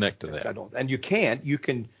connect to that. I don't. And you can't. You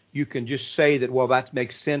can just say that, well, that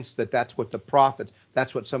makes sense, that's what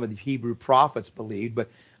that's what some of the Hebrew prophets believed, but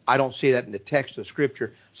I don't see that in the text of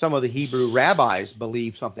Scripture. Some of the Hebrew rabbis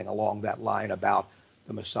believe something along that line about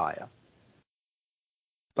the Messiah.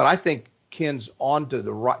 But I think Ken's onto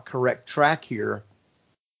the correct track here,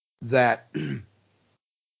 that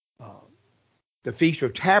the Feast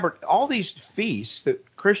of Tabernacles, all these feasts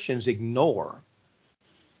that Christians ignore,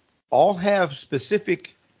 all have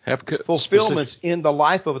specific fulfillments in the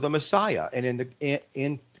life of the Messiah and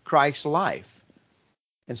in Christ's life.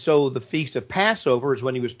 And so the Feast of Passover is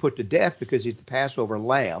when he was put to death, because he's the Passover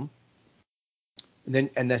lamb.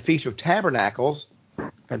 And the Feast of Tabernacles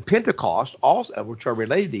and Pentecost, also, which are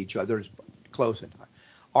related to each other, close in time,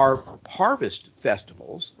 are harvest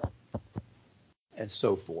festivals and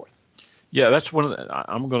so forth. Yeah, that's one of the,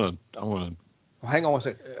 I want to. Well, hang on one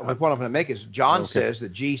second. What I'm going to make is John says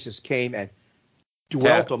that Jesus came and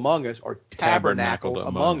dwelt among us, or tabernacled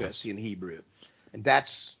among us in Hebrew, and that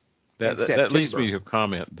leads me to a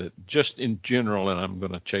comment that just in general, and I'm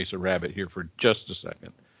going to chase a rabbit here for just a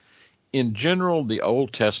second. In general, the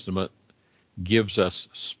Old Testament gives us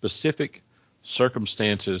specific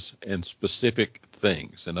circumstances and specific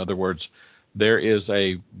things. In other words, there is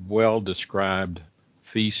a well-described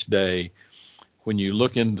feast day. When you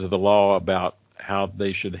look into the law about how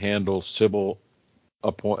they should handle civil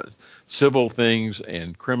things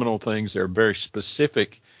and criminal things, they're very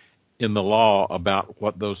specific in the law about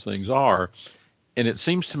what those things are. And it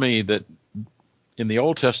seems to me that in the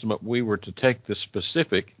Old Testament, we were to take the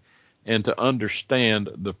specific and to understand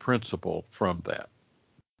the principle from that.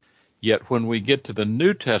 Yet when we get to the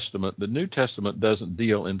New Testament doesn't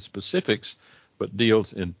deal in specifics, but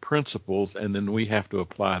deals in principles, and then we have to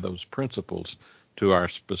apply those principles to our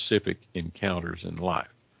specific encounters in life.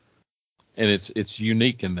 And it's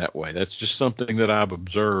unique in that way. That's just something that I've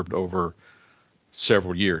observed over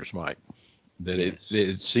several years, Mike, that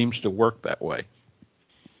it seems to work that way.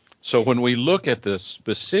 So when we look at the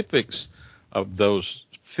specifics of those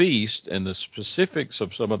feasts and the specifics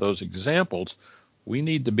of some of those examples, we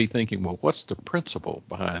need to be thinking, well, what's the principle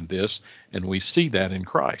behind this? And we see that in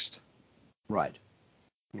Christ. Right.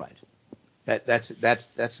 That's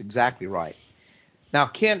exactly right. Now,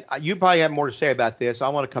 Ken, you probably have more to say about this. I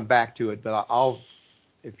want to come back to it, but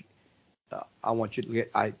I want you to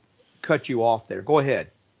I cut you off there. Go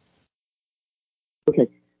ahead. Okay.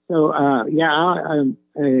 So, I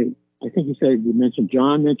think you mentioned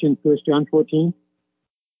John mentioned 1 John 14.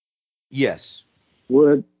 Yes.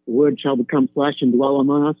 Word shall become flesh and dwell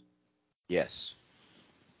among us. Yes.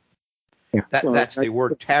 Yeah. That's the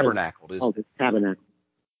word tabernacled, isn't it? Tabernacle.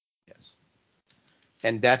 Yes.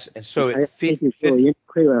 And so it fits. It's really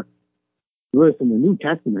clear verse in the New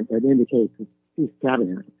Testament that indicates it's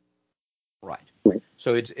tabernacle. Right. Right.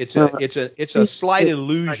 So it's a slight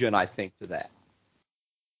allusion, I think, to that.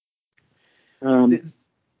 I'm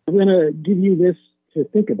going to give you this to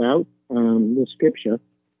think about, the scripture,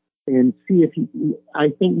 and see if I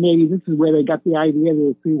think maybe this is where they got the idea of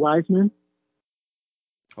the three wise men.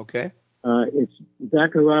 Okay. It's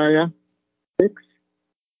Zechariah 6.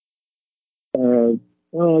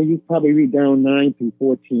 You probably read down 9 through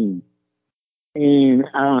 14. And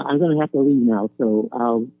I'm going to have to leave now, so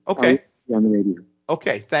I'll be on the radio.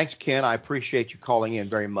 Okay. Thanks, Ken. I appreciate you calling in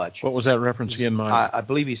very much. What was that reference again, Mike? I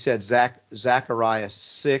believe he said Zechariah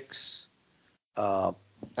 6. That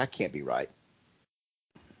can't be right.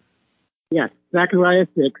 Yes, Zechariah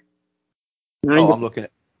 6. I'm looking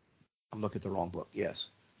at the wrong book. Yes.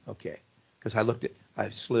 Okay. Because I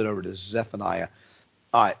slid over to Zephaniah.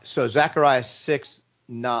 All right. So Zechariah 6,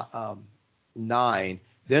 9.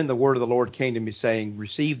 Then the word of the Lord came to me saying,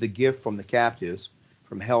 receive the gift from the captives,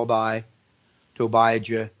 from Heldai,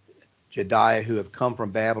 Tobiah, Jediah, who have come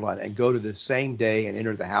from Babylon, and go to the same day and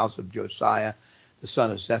enter the house of Josiah, the son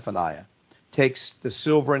of Zephaniah. Takes the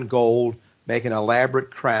silver and gold, make an elaborate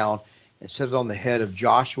crown, and set it on the head of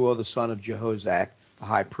Joshua, the son of Jehozadak, the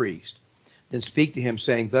high priest. Then speak to him,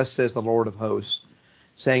 saying, thus says the Lord of hosts,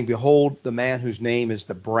 saying, behold, the man whose name is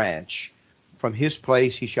the branch. From his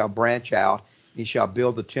place he shall branch out, and he shall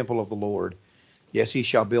build the temple of the Lord. Yes, he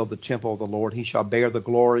shall build the temple of the Lord. He shall bear the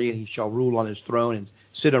glory, and he shall rule on his throne, and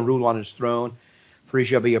sit and rule on his throne. For he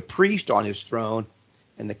shall be a priest on his throne,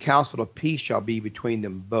 and the council of peace shall be between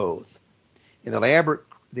them both. And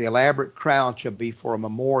the elaborate crown shall be for a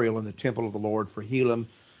memorial in the temple of the Lord for Helam,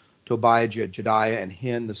 Tobiah, Jediah, and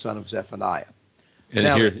Hen, the son of Zephaniah. And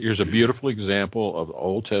here's a beautiful example of the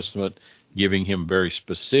Old Testament giving him very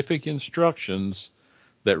specific instructions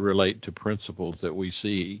that relate to principles that we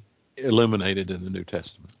see illuminated in the New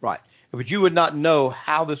Testament. Right. But you would not know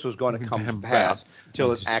how this was going to come to pass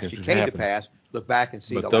until it actually came to pass. Look back and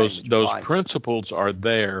see the language. But those principles are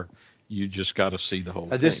there. You just got to see the whole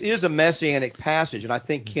thing. This is a messianic passage, and I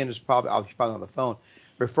think Ken is probably on the phone,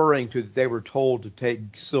 referring to they were told to take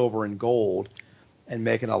silver and gold and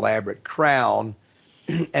make an elaborate crown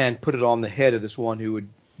and put it on the head of this one who would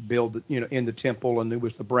build, in the temple, and who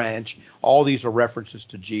was the branch. All these are references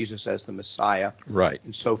to Jesus as the Messiah, right,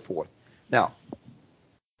 and so forth. Now,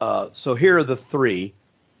 so here are the three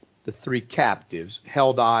captives: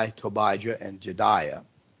 Heldai, Tobiah, and Jediah,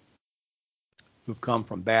 who've come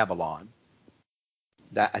from Babylon.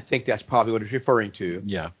 I think that's probably what it's referring to.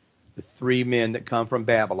 Yeah. The three men that come from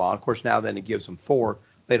Babylon. Of course, now then it gives them four.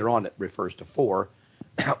 Later on, it refers to four.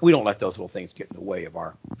 We don't let those little things get in the way of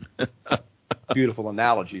our beautiful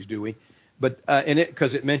analogies, do we? But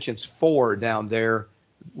because it mentions four down there,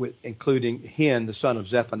 including Hen, the son of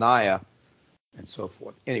Zephaniah, and so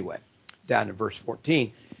forth. Anyway, down in verse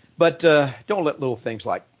 14. But don't let little things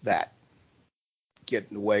like that get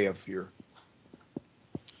in the way of your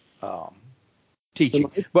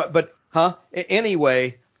teaching.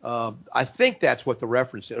 Anyway, I think that's what the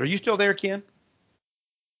reference is. Are you still there, Ken?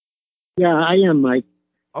 Yeah, I am, Mike.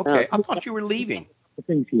 Okay, I thought you were leaving.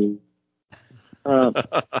 Thank you.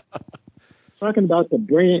 Talking about the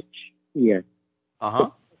branch here.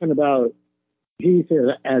 Talking about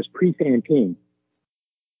Jesus as priest and king.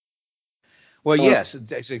 Well, yes,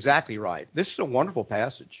 that's exactly right. This is a wonderful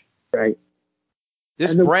passage. Right.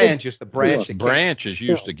 This branch is the branch. The branch is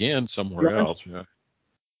used again somewhere else. Yeah.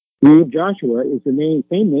 Joshua is the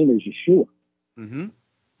same name as Yeshua. Mm-hmm.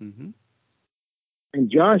 Mm-hmm. And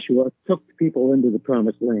Joshua took the people into the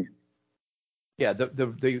promised land. Yeah,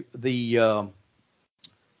 the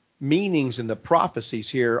meanings and the prophecies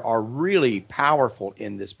here are really powerful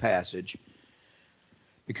in this passage,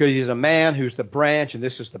 because he's a man who's the branch, and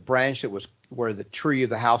this is the branch that was where the tree of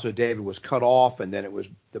the house of David was cut off, and then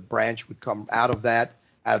the branch would come out of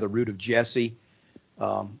the root of Jesse.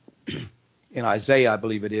 In Isaiah, I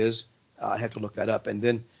believe it is. I have to look that up. And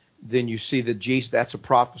then you see that Jesus, that's a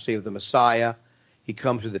prophecy of the Messiah. He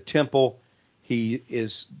comes to the temple. He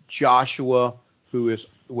is Joshua,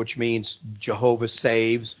 which means Jehovah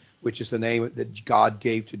saves, which is the name that God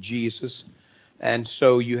gave to Jesus. And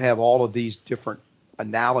so you have all of these different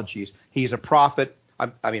analogies. He's a prophet,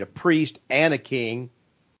 a priest and a king.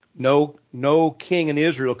 No king in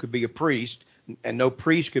Israel could be a priest, and no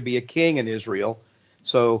priest could be a king in Israel.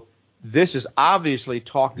 So this is obviously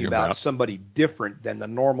talking about somebody different than the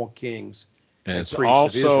normal kings and it's priests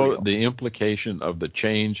of Israel. Also the implication of the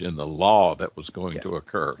change in the law that was going to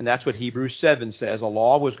occur. And that's what Hebrews 7 says. A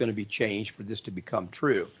law was going to be changed for this to become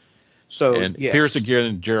true. So, and here's again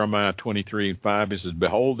in Jeremiah 23:5, it says,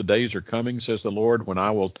 "Behold, the days are coming, says the Lord, when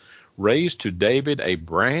I will raise to David a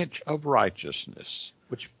branch of righteousness."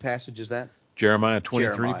 Which passage is that? Jeremiah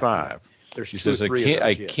 23:5. There's He two says, or three of those,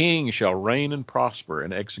 a king shall reign and prosper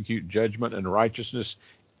and execute judgment and righteousness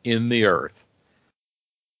in the earth.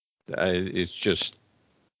 It's just,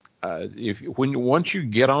 once you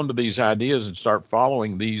get onto these ideas and start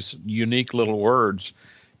following these unique little words,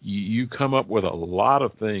 you come up with a lot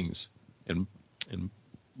of things. And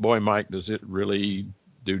boy, Mike, does it really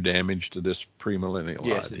do damage to this premillennial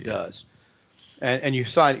idea? Yes, it does. And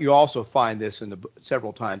you also find this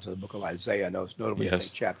several times in the book of Isaiah. Notably, I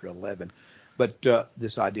think chapter 11. But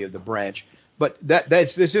this idea of the branch. But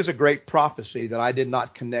this is a great prophecy that I did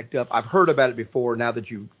not connect up. I've heard about it before. Now that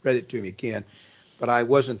you read it to me again, but I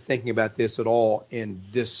wasn't thinking about this at all in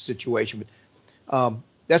this situation.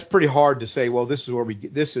 That's pretty hard to say. Well, this is where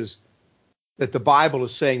this is that the Bible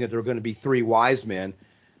is saying that there are going to be three wise men.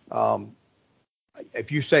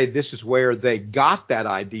 If you say this is where they got that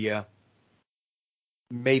idea,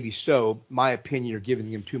 maybe so. My opinion, you're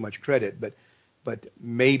giving them too much credit, but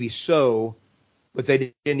maybe so. But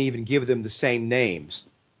they didn't even give them the same names,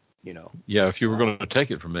 Yeah, if you were going to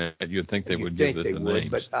take it from that, you'd think they would give it the names.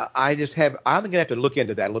 But I'm going to have to look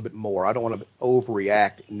into that a little bit more. I don't want to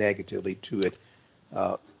overreact negatively to it.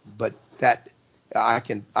 But that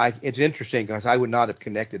it's interesting because I would not have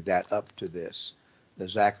connected that up to this, the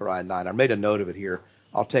Zechariah 9. I made a note of it here.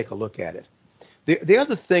 I'll take a look at it. The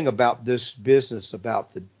other thing about this business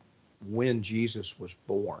about when Jesus was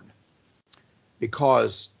born,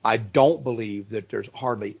 because I don't believe that there's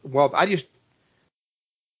I'm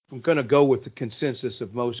going to go with the consensus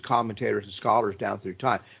of most commentators and scholars down through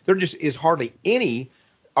time. There just is hardly any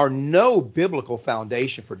or no biblical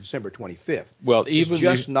foundation for December 25th. Well, it's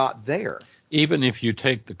just not there. Even if you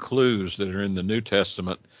take the clues that are in the New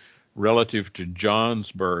Testament relative to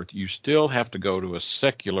John's birth, you still have to go to a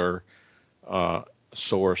secular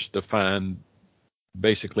source to find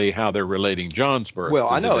basically how they're relating John's birth. Well,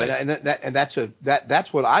 I know, and that's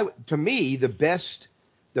what to me the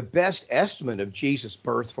best estimate of Jesus'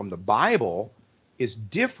 birth from the Bible is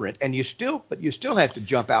different, and you still have to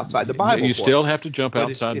jump outside the Bible. You still have to jump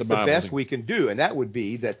outside the Bible. It's the best we can do, and that would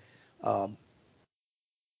be that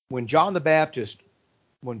when John the Baptist,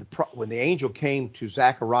 when the angel came to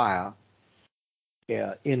Zechariah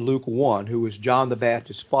in Luke 1, who was John the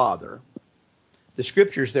Baptist's father. The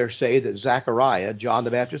scriptures there say that Zechariah, John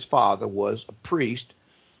the Baptist's father, was a priest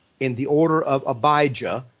in the order of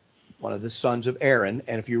Abijah, one of the sons of Aaron.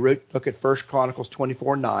 And if you look at 1 Chronicles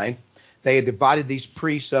 24:9, they had divided these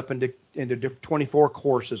priests up into 24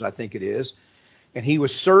 courses, I think it is. And he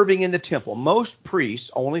was serving in the temple. Most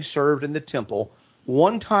priests only served in the temple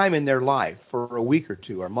one time in their life for a week or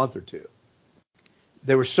two or a month or two.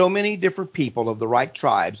 There were so many different people of the right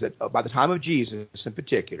tribes that by the time of Jesus in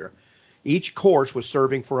particular, each course was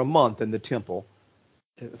serving for a month in the temple.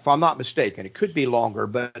 If I'm not mistaken, it could be longer,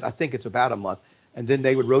 but I think it's about a month. And then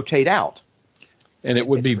they would rotate out. And it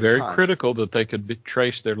would be very critical that they could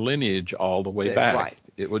trace their lineage all the way back. Right.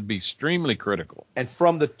 It would be extremely critical. And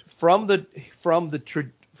from the 1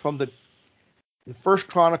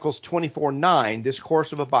 Chronicles 24:9, this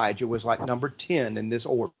course of Abijah was like number 10 in this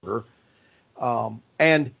order.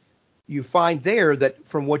 And you find there that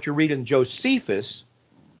from what you read in Josephus,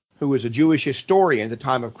 who was a Jewish historian at the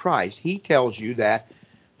time of Christ, he tells you that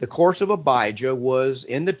the course of Abijah was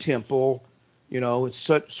in the temple, a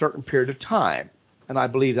certain period of time. And I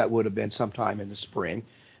believe that would have been sometime in the spring.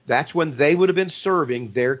 That's when they would have been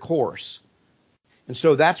serving their course. And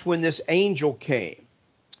so that's when this angel came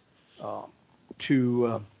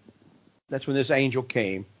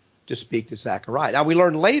to speak to Zechariah. Now we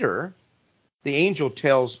learn later, the angel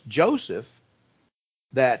tells Joseph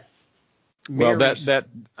that Mary's... Well,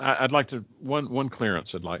 I'd like to one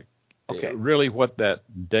clearance. I'd like. Okay. Really, what that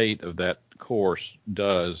date of that course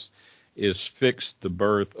does is fix the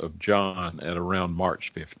birth of John at around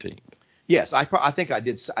March 15th. Yes, I think I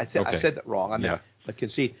did. I said that wrong. I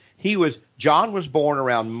concede. John was born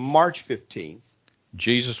around March 15th.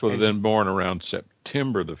 Jesus was then born around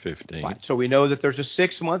September the 15th. Right. So we know that there's a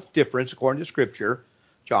 6-month difference according to Scripture.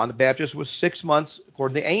 John the Baptist was 6 months,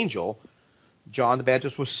 according to the angel. John the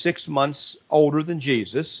Baptist was 6 months older than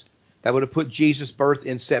Jesus. That would have put Jesus' birth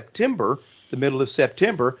in September, the middle of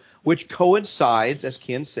September, which coincides, as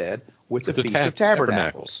Ken said, with the Feast of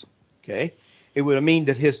Tabernacles. Okay. It would have mean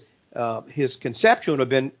that his conception would have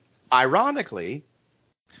been, ironically,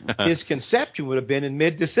 his conception would have been in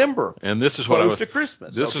mid-December, and this is close to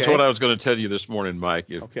Christmas. This is what I was going to tell you this morning, Mike.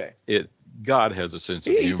 God has a sense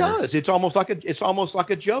of humor. He does. It's almost like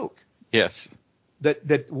a joke. Yes.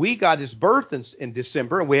 That we got his birth in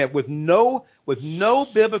December, and we have with no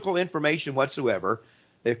biblical information whatsoever,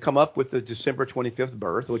 they've come up with the December 25th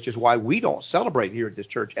birth, which is why we don't celebrate here at this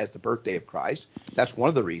church as the birthday of Christ. That's one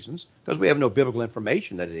of the reasons, because we have no biblical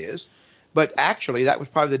information that it is. But actually, that was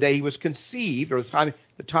probably the day he was conceived, or the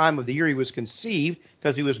time of the year he was conceived,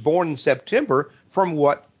 because he was born in September from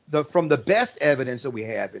the best evidence that we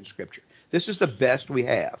have in Scripture. This is the best we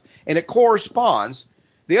have, and it corresponds.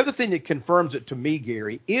 The other thing that confirms it to me,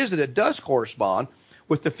 Gary, is that it does correspond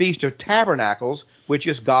with the Feast of Tabernacles, which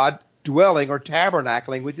is God dwelling or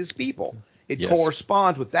tabernacling with his people. It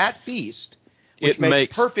corresponds with that feast, which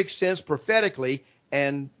makes perfect sense prophetically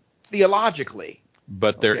and theologically.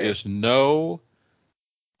 But there is no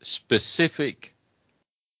specific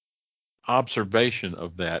observation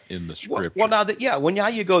of that in the Scripture. Well, now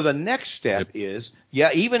you go, the next step is,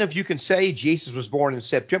 even if you can say Jesus was born in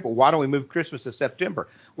September, why don't we move Christmas to September?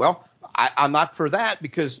 Well, I'm not for that,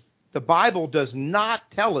 because the Bible does not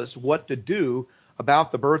tell us what to do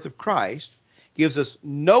about the birth of Christ, gives us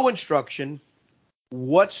no instruction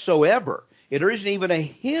whatsoever. There isn't even a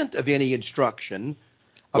hint of any instruction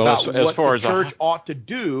about what the church ought to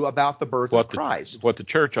do about the birth of Christ. What the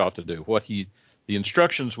church ought to do. The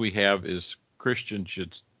instructions we have is Christians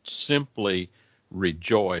should simply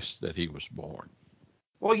rejoice that he was born.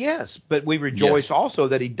 Well, yes, but we rejoice also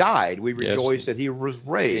that he died. We rejoice that he was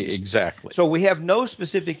raised. Exactly. So we have no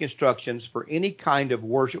specific instructions for any kind of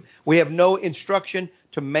worship. We have no instruction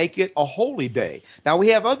to make it a holy day. Now, we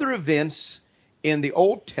have other events in the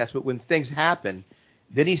Old Testament when things happen.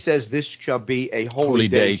 Then he says, "This shall be a holy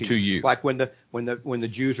day to you." Like when the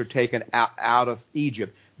Jews are taken out of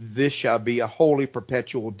Egypt, this shall be a holy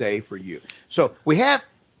perpetual day for you. So we have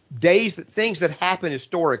things that happen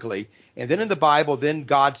historically, and then in the Bible, then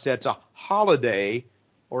God sets a holiday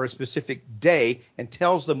or a specific day and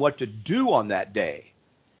tells them what to do on that day.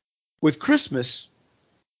 With Christmas,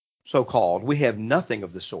 so-called, we have nothing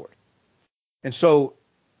of the sort. And so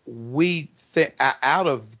we, out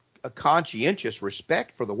of a conscientious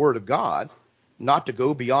respect for the Word of God, not to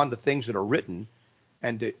go beyond the things that are written,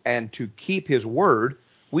 and to keep His Word,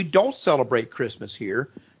 we don't celebrate Christmas here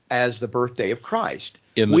as the birthday of Christ.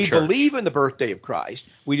 We believe in the birthday of Christ.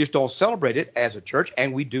 We just don't celebrate it as a church,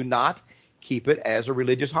 and we do not keep it as a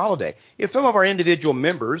religious holiday. If some of our individual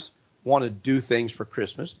members want to do things for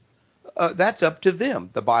Christmas, that's up to them.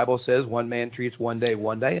 The Bible says one man treats one day,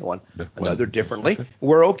 and another differently.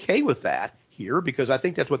 We're okay with that here, because I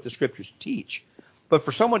think that's what the Scriptures teach. But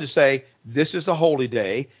for someone to say, this is a holy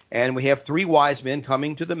day, and we have 3 wise men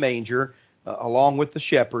coming to the manger along with the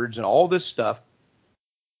shepherds and all this stuff,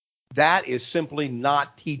 that is simply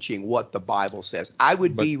not teaching what the Bible says. I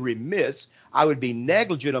would be remiss, I would be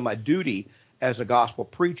negligent of my duty as a gospel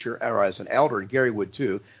preacher or as an elder, and Gary would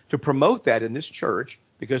too, to promote that in this church,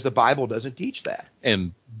 because the Bible doesn't teach that.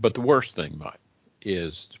 But the worst thing, Mike,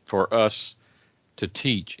 is for us to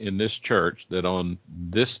teach in this church that on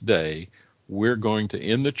this day we're going to,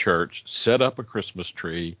 in the church, set up a Christmas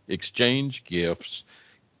tree, exchange gifts,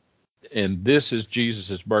 and this is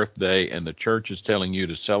Jesus' birthday, and the church is telling you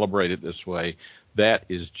to celebrate it this way. That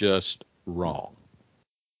is just wrong.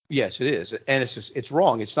 Yes, it is, and it's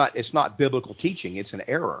wrong. It's not biblical teaching. It's an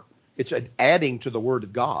error. It's adding to the Word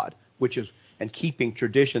of God, and keeping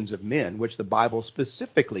traditions of men, which the Bible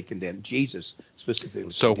specifically condemned. Jesus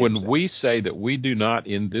specifically. So when we say that we do not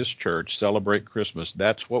in this church celebrate Christmas,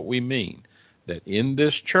 that's what we mean. That in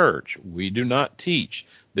this church we do not teach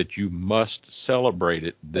that you must celebrate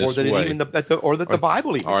it this way, the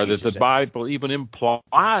Bible even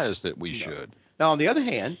implies that we should. Now, on the other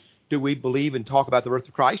hand, do we believe and talk about the birth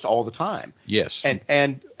of Christ? All the time. Yes.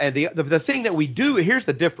 And the thing that we do, here's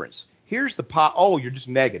the difference. Here's the oh, you're just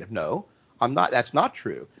negative. No, I'm not. That's not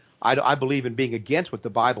true. I believe in being against what the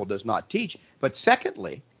Bible does not teach. But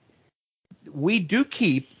secondly, we do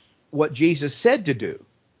keep what Jesus said to do.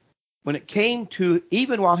 When it came to,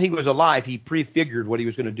 even while he was alive, he prefigured what he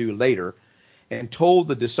was going to do later and told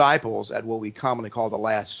the disciples at what we commonly call the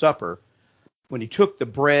Last Supper, when he took the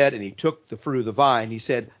bread and he took the fruit of the vine, he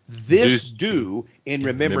said, this do in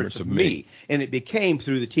remembrance of me. And it became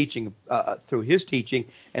through the teaching, through his teaching,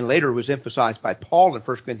 and later was emphasized by Paul in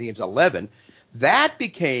 1 Corinthians 11, that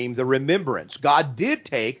became the remembrance. God did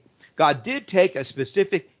take a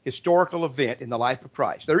specific historical event in the life of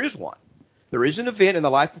Christ. There is one. There is an event in the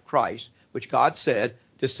life of Christ which God said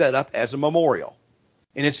to set up as a memorial.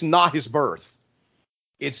 And it's not his birth.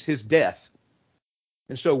 It's his death.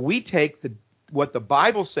 And so we take what the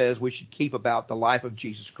Bible says we should keep about the life of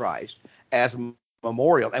Jesus Christ as a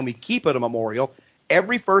memorial, and we keep it a memorial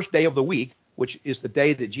every first day of the week, which is the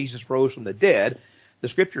day that Jesus rose from the dead. The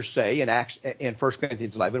scriptures say in 1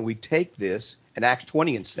 Corinthians 11, we take this in Acts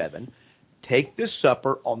 20 and 7, take this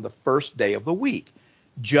supper on the first day of the week,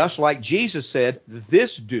 just like Jesus said,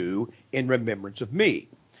 this do in remembrance of me.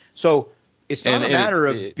 So it's not a matter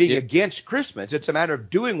of being against Christmas. It's a matter of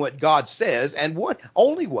doing what God says and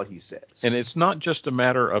only what he says. And it's not just a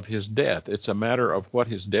matter of his death. It's a matter of what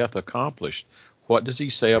his death accomplished. What does he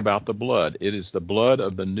say about the blood? It is the blood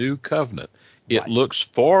of the new covenant. It looks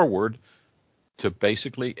forward to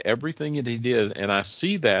basically everything that he did, and I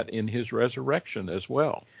see that in his resurrection as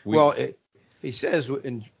well. He says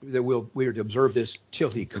that we're to observe this till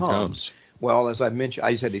he comes. Well, as I mentioned,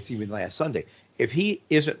 I said it's even last Sunday. If he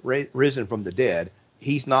isn't risen from the dead,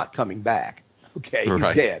 he's not coming back. Okay,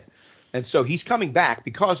 he's dead. And so he's coming back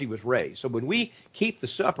because he was raised. So when we keep the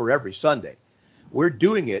supper every Sunday, we're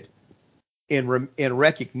doing it in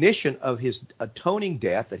recognition of his atoning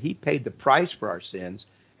death, that he paid the price for our sins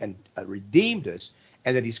and redeemed us,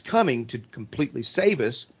 and that he's coming to completely save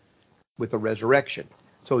us with the resurrection.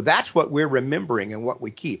 So that's what we're remembering and what we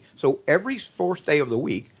keep. So every fourth day of the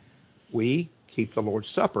week, we keep the Lord's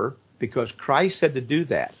Supper because Christ said to do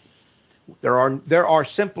that. There are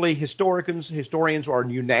simply historians are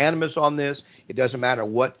unanimous on this. It doesn't matter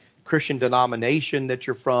what Christian denomination that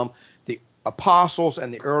you're from. The apostles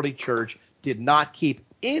and the early church did not keep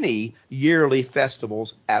any yearly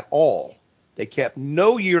festivals at all. They kept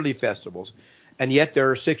no yearly festivals, and yet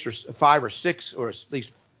there are 5 or 6, or at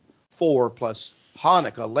least 4 plus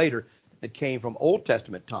Hanukkah later that came from Old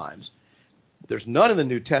Testament times. There's none in the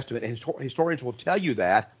New Testament, and historians will tell you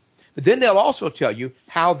that. But then they'll also tell you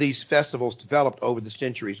how these festivals developed over the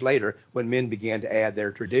centuries later when men began to add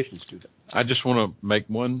their traditions to them. I just want to make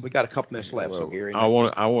one. We got a couple minutes left, so Gary. I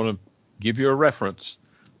want to give you a reference.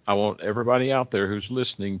 I want everybody out there who's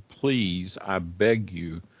listening, please, I beg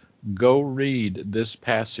you, go read this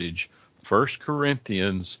passage, 1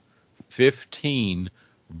 Corinthians 15,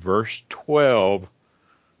 verse 12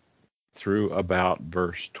 through about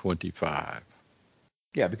verse 25.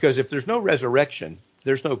 Yeah, because if there's no resurrection,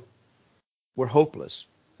 we're hopeless.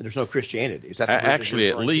 There's no Christianity. Is that the actually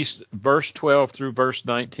at least verse 12 through verse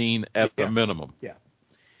 19 at the minimum? Yeah.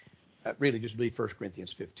 Really, just read 1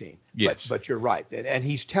 Corinthians 15. Yes. But you're right. And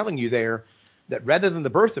he's telling you there that rather than the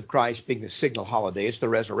birth of Christ being the signal holiday, it's the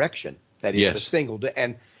resurrection that is the single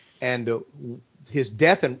day. And his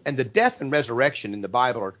death and the death and resurrection in the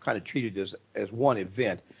Bible are kind of treated as one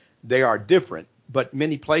event. They are different, but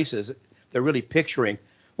many places they're really picturing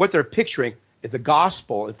what they're picturing. The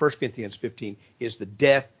gospel in 1 Corinthians 15 is the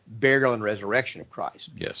death, burial, and resurrection of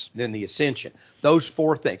Christ. Yes. Then the ascension. Those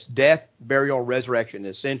 4 things, death, burial, resurrection,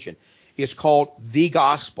 and ascension, is called the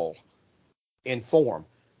gospel in form.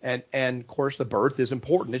 And of course, the birth is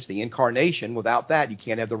important. It's the incarnation. Without that, you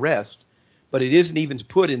can't have the rest. But it isn't even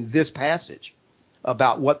put in this passage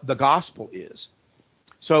about what the gospel is.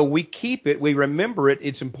 So we keep it, we remember it.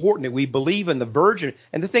 It's important that we believe in the virgin.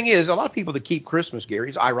 And the thing is, a lot of people that keep Christmas,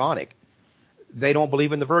 Gary, is ironic. They don't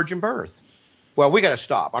believe in the virgin birth. Well, we got to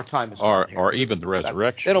stop. Our time is gone here. Or even the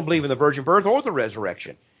resurrection. They don't believe in the virgin birth or the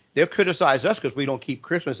resurrection. They'll criticize us because we don't keep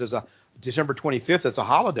Christmas as a December 25th as a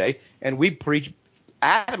holiday, and we preach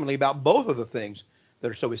adamantly about both of the things that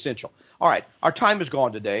are so essential. All right, our time is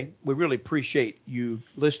gone today. We really appreciate you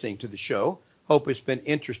listening to the show. Hope it's been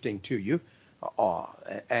interesting to you,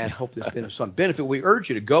 and hope there's been some benefit. We urge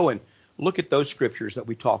you to go and look at those scriptures that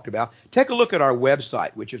we talked about. Take a look at our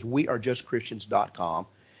website, which is wearejustchristians.com.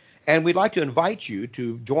 And we'd like to invite you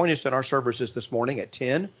to join us in our services this morning at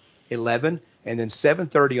 10, 11, and then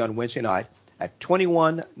 7:30 on Wednesday night at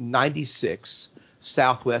 2196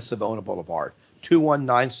 Southwest Savona Boulevard.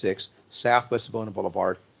 2196 Southwest Savona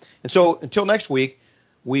Boulevard. And so until next week,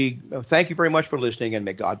 we thank you very much for listening, and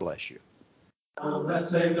may God bless you.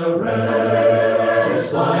 Let's take a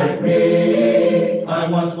race like me. I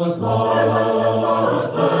once was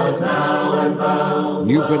lost, but now I'm found.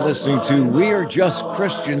 You've been listening to We Are Just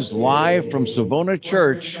Christians live from Savona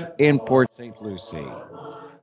Church in Port St. Lucie.